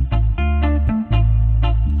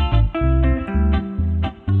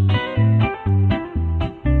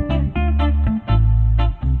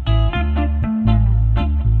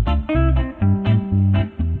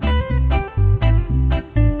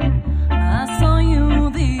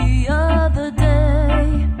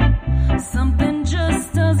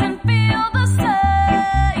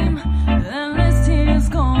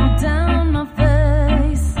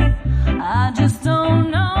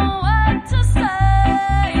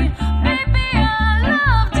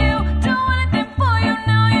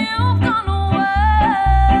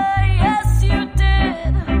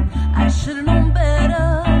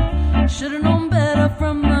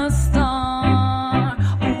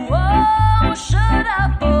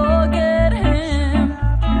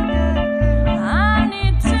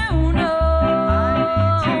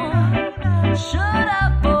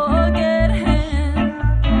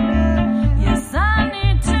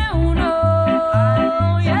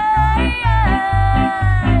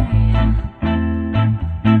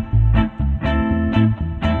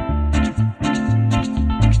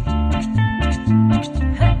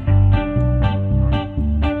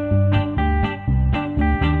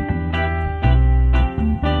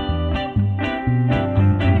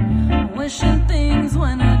 wishing things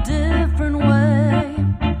went a different way.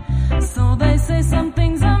 So they say some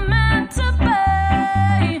things are meant to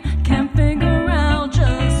be. Can't figure out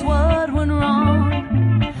just what went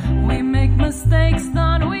wrong. We make mistakes,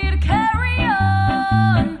 thought we'd carry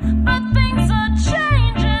on, but things are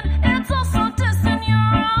changing. It's all so distant, you're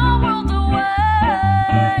a world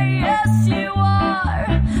away. Yes, you are.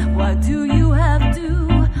 Why do you have to?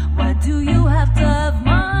 Why do you have to have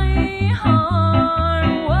my heart?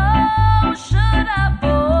 Whoa, should I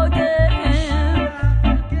forget him?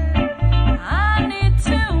 I need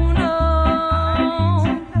to know.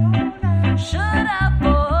 Should I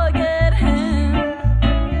forget him?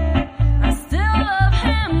 I still love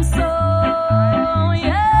him so.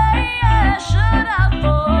 Yeah, yeah. Should I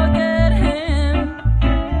forget him?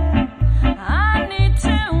 I need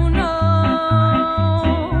to know.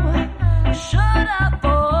 Should I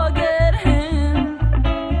forget him?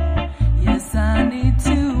 Yes, I need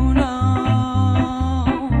to know.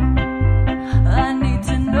 I need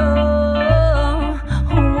to know.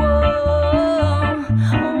 Whoa,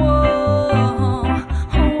 whoa,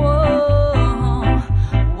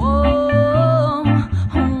 whoa,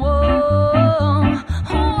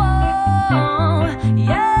 whoa.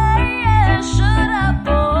 Yeah, yeah. Should I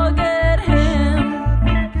forget him?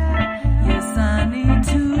 Yes, I need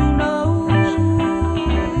to know.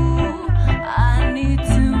 I need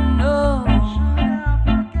to know.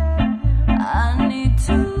 I need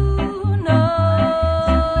to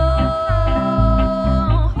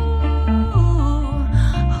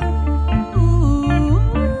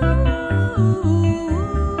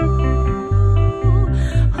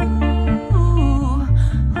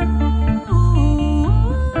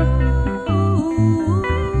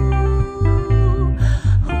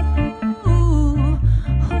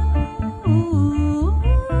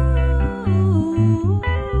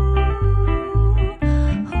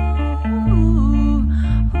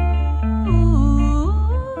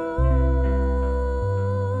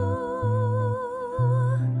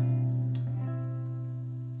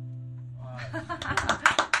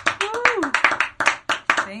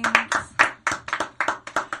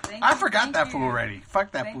I forgot that fool already.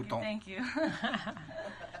 Fuck that puto. Thank you.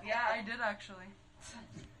 Yeah, I did actually.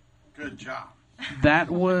 Good job. That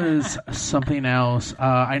was something else.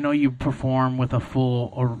 I know you perform with a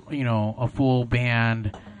full, a full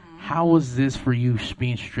band. How was this for you,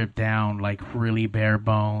 being stripped down, like really bare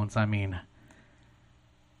bones? I mean,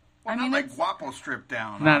 Well, not like Guapo stripped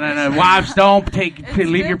down. no. Wives, don't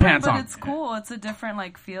leave your pants but on. It's cool. It's a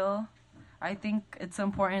different feel. I think it's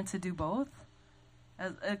important to do both.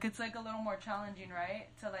 It's like a little more challenging, right?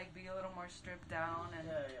 To be a little more stripped down and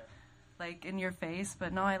in your face.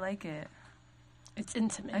 But no, I like it. It's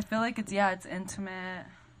intimate. I feel like it's intimate.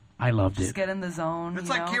 I loved Just it. get in the zone. It's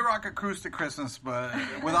like K-Rock Acoustic Christmas, but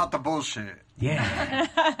without the bullshit. Yeah.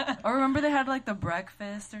 Or remember they had the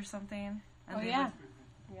breakfast or something? And Oh, they yeah.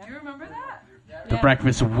 would- Do you remember that? The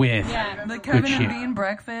breakfast with The good Kevin shit. and Bean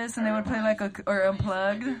breakfast, and they would play or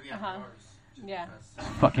Unplugged. Uh-huh. Yeah.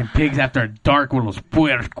 Fucking pigs after dark with los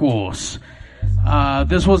puercos.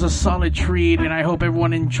 This was a solid treat, and I hope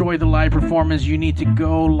everyone enjoyed the live performance. You need to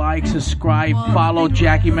go like, subscribe, follow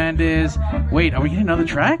Jackie Mendez. Wait, are we getting another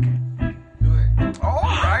track? All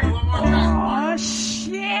right. Oh,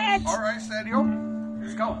 shit. All right, Sergio.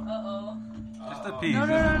 Let's go. Just a piece.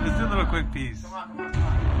 Let's do a little quick piece.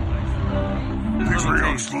 Pigs Radio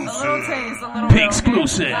A exclusive. little taste, a little Pig bit.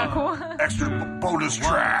 exclusive. Is that cool? Extra bonus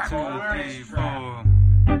track. 1, 2, 3,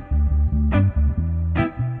 4.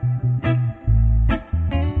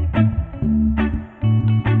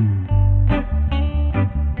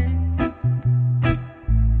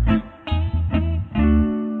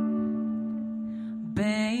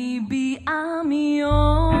 Baby, I'm yours.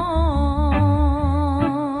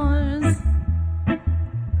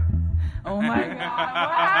 Oh my god, what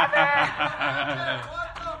happened?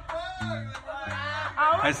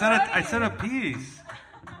 I said a piece.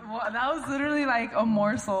 Well, that was literally a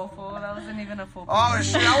morsel, fool. That wasn't even a full piece. Oh,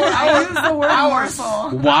 shit. I used the word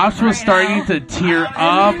morsel. Wasp was starting to tear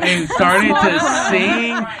up and starting to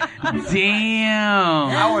sing. Damn.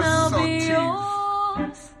 I was I'll so be teased.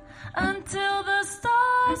 yours until the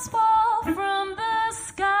stars fall from the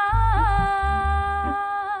sky.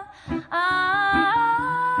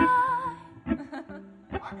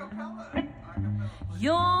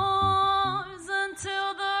 Yours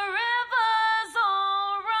until the rivers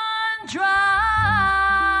all run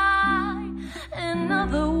dry. In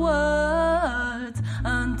other words,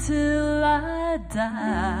 until I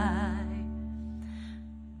die.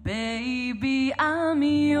 Baby, I'm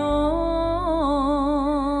yours. 'Cause I'll be yours until the stars fall from the sky. Yours until the rivers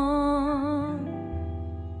all run dry. In other words,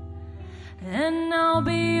 until I die. Baby, I'm yours. And I'll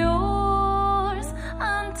be yours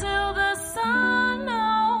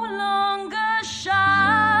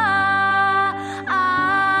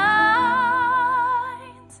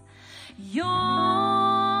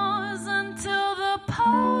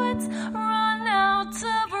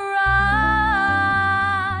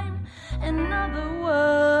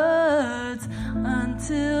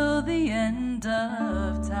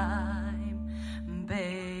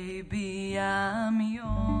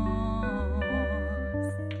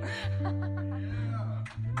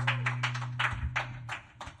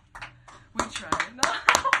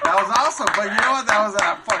awesome. But you know what? That was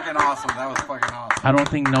fucking awesome. That was fucking awesome. I don't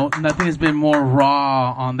think nothing has been more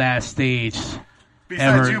raw on that stage.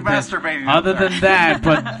 Besides you masturbating. Other than that,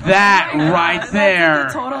 but that right there.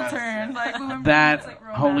 That's a total turn. Like, we went that, from,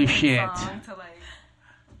 like, holy shit. to, like,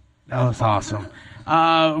 That was awesome.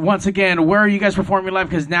 Once again, where are you guys performing live?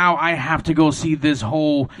 Because now I have to go see this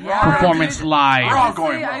whole performance live. We're all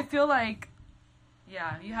going. I feel like,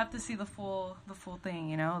 you have to see the full thing.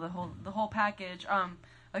 You know, the whole package.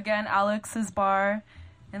 Again, Alex's Bar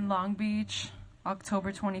in Long Beach,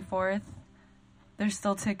 October 24th. There's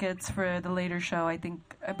still tickets for the later show. I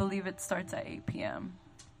believe it starts at 8 p.m.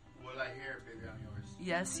 Will I hear Baby I'm Yours?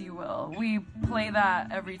 Yes, you will. We play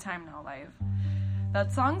that every time now live.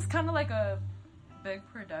 That song's kind of like a big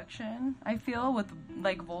production, I feel, with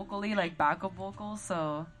like vocally, like backup vocals.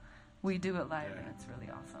 So we do it live, and it's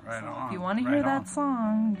really awesome. Right so on. if you want to hear that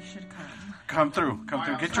song, you should come. Come through.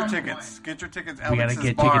 Get your tickets. Get your tickets. We gotta Alex's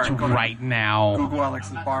get Bar. tickets right now. Google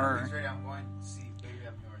Alex's Bar. I'm going to see Baby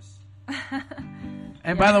I'm Yours.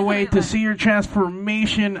 And by the way, to see your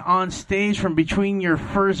transformation on stage from between your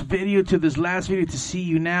first video to this last video to see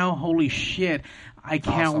you now, holy shit. I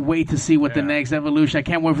can't wait to see what the next evolution. I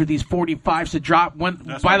can't wait for these 45s to drop.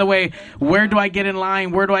 By the way, where do I get in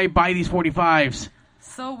line? Where do I buy these 45s?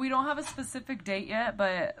 So we don't have a specific date yet,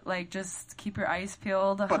 but like just keep your eyes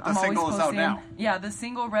peeled. But the single is out now. Yeah, the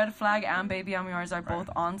single Red Flag and Baby I'm Yours are both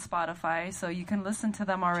on Spotify, so you can listen to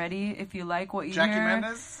them already. If you like what you hear. Jackie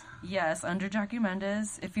Mendez? Yes, under Jackie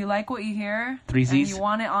Mendez. If you like what you hear, 3 Z's. and you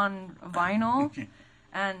want it on vinyl,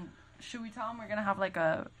 and should we tell them we're gonna have like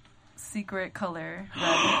a secret color,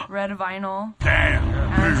 red vinyl,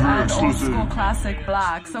 and old school classic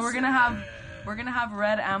black. So we're gonna have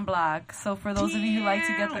red and black. So for those of you who like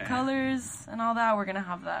to get the colors and all that, we're gonna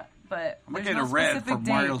have that. But I'm gonna get a red for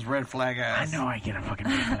Mario's red flag ass. I know I get a fucking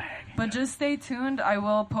red flag. But just stay tuned. I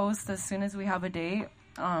will post as soon as we have a date.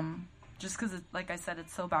 Just because, like I said,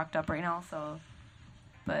 it's so backed up right now. So,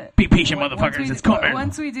 but be patient, motherfuckers. It's coming.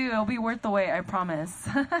 Once we do, it'll be worth the wait. I promise.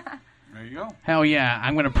 There you go. Hell yeah!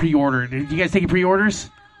 I'm gonna pre-order. Did you guys take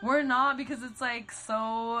pre-orders? We're not, because it's like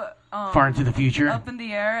so far into the future, up in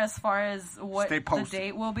the air as far as what the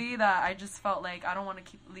date will be, that I just felt like I don't want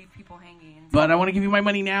to leave people hanging. But I want to give you my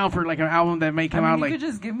money now for like an album that may come out you like. You could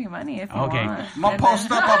just give me money if you want. I'm gonna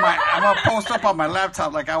post up on my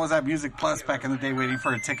laptop like I was at Music Plus back in the day, waiting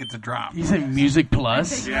for a ticket to drop. You said Music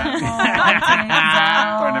Plus? I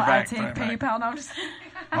take PayPal. No, I'm just.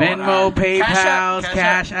 Venmo, PayPal,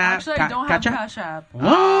 Cash App. Actually, I don't have Cash App. What?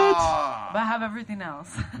 But I have everything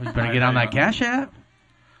else. You better get on that Cash App.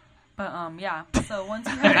 But yeah. So once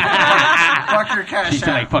you have fuck your Cash App. She's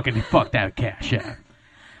like fuck that Cash App.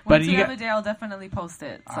 Once you have a day, I'll definitely post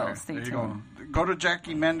it. So stay tuned. Go to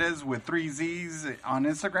Jackie Mendez with 3 Z's on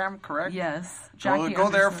Instagram, correct? Yes. Go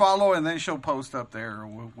there, follow, and then she'll post up there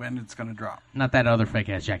when it's gonna drop. Not that other fake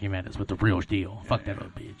ass Jackie Mendez with the real deal. Fuck that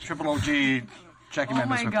other bitch. Triple OG. Jackie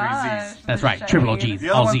Mendez with 3 Z's. That's right. Triple OGs.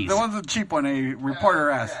 All Z's. The one's a cheap one. A reporter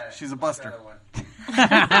ass. She's a buster.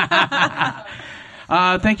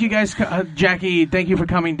 Thank you guys, Jackie. Thank you for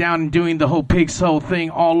coming down and doing the whole Pig Soul thing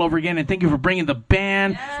all over again, and thank you for bringing the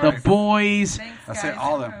band, the boys. That's it,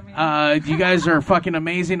 all of them. You guys are fucking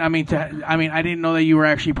amazing. I mean, I didn't know that you were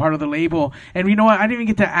actually part of the label, and you know what? I didn't even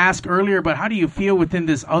get to ask earlier, but how do you feel within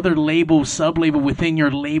this other label, sub-label within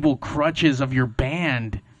your label crutches of your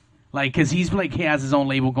band? Like, because he has his own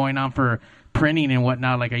label going on for printing and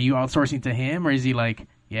whatnot. Like, are you outsourcing to him, or is he like,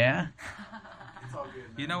 yeah?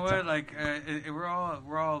 You know what? Like, we're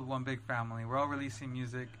all one big family. We're all releasing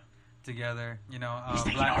music together. You know, he's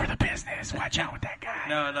taking over the business. Watch out with that guy.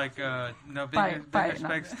 No, like, big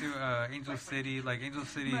respects to Angel City. Like, Angel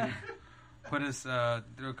City put us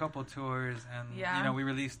through a couple tours, and you know, we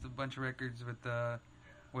released a bunch of records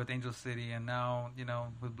with Angel City, and now, you know,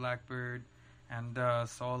 with Blackbird and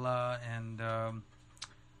Sola and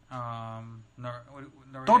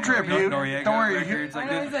don't trip, you. Noriega Don't worry. records, like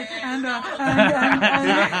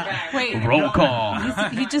Wait, roll call.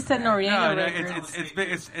 He just said Noriega records.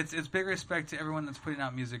 It's big respect to everyone that's putting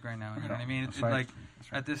out music right now. You know what I mean? It's like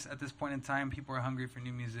at this point in time, people are hungry for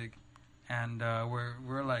new music, and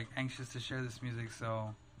we're like anxious to share this music.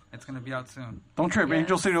 So it's gonna be out soon. Don't trip.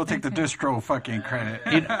 Angel City will take the distro fucking credit.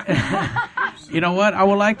 You know what? I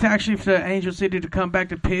would like to actually for Angel City to come back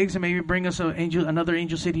to Pigs and maybe bring us another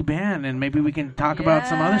Angel City band, and maybe we can talk about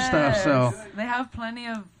some other stuff. So they have plenty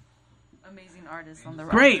of amazing artists on the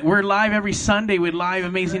roster. Great. We're live every Sunday with live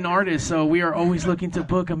amazing artists, so we are always looking to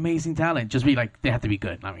book amazing talent. Just be like, they have to be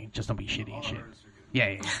good. I mean, just don't be shitty and shit.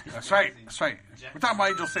 Yeah. That's right. We're talking about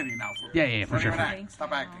Angel City now. Yeah, for sure.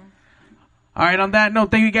 Stop acting. All right, on that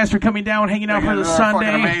note, thank you guys for coming down, hanging out for the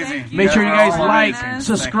Sunday. Make sure you guys like,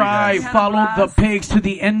 subscribe, follow the pigs to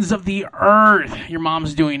the ends of the earth. Your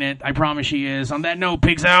mom's doing it. I promise she is. On that note,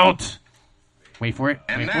 pigs out. Wait for it.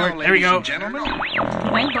 And Wait now, for it. There we go. Gentlemen.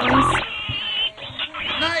 Night, boys.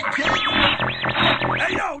 Night, kids.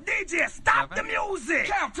 Hey, yo, DJ, stop the music.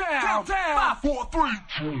 Countdown. 5, 4, 3,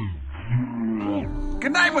 2.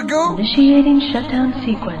 Good night, Magoo. Initiating shutdown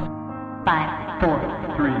sequence. 5, 4,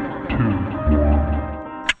 3, 2.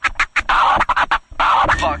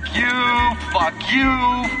 Fuck you, fuck you,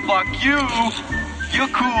 fuck you. You're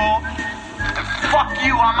cool. Fuck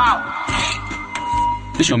you, I'm out.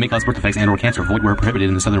 This show may cause birth defects and/or cancer. Void where prohibited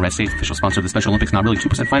in the Southern United States. Official sponsor of the Special Olympics. Not really.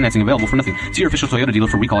 2% financing available for nothing. See your official Toyota dealer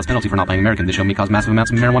for recall as penalty for not buying American. This show may cause massive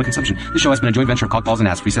amounts of marijuana consumption. This show has been a joint venture of cockballs and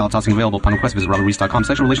ass. Free sale tossing available. Upon request, visit RobertReese.com.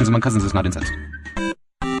 Sexual relations among cousins is not incest.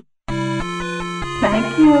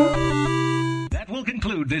 Thank you. That will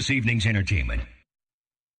conclude this evening's entertainment.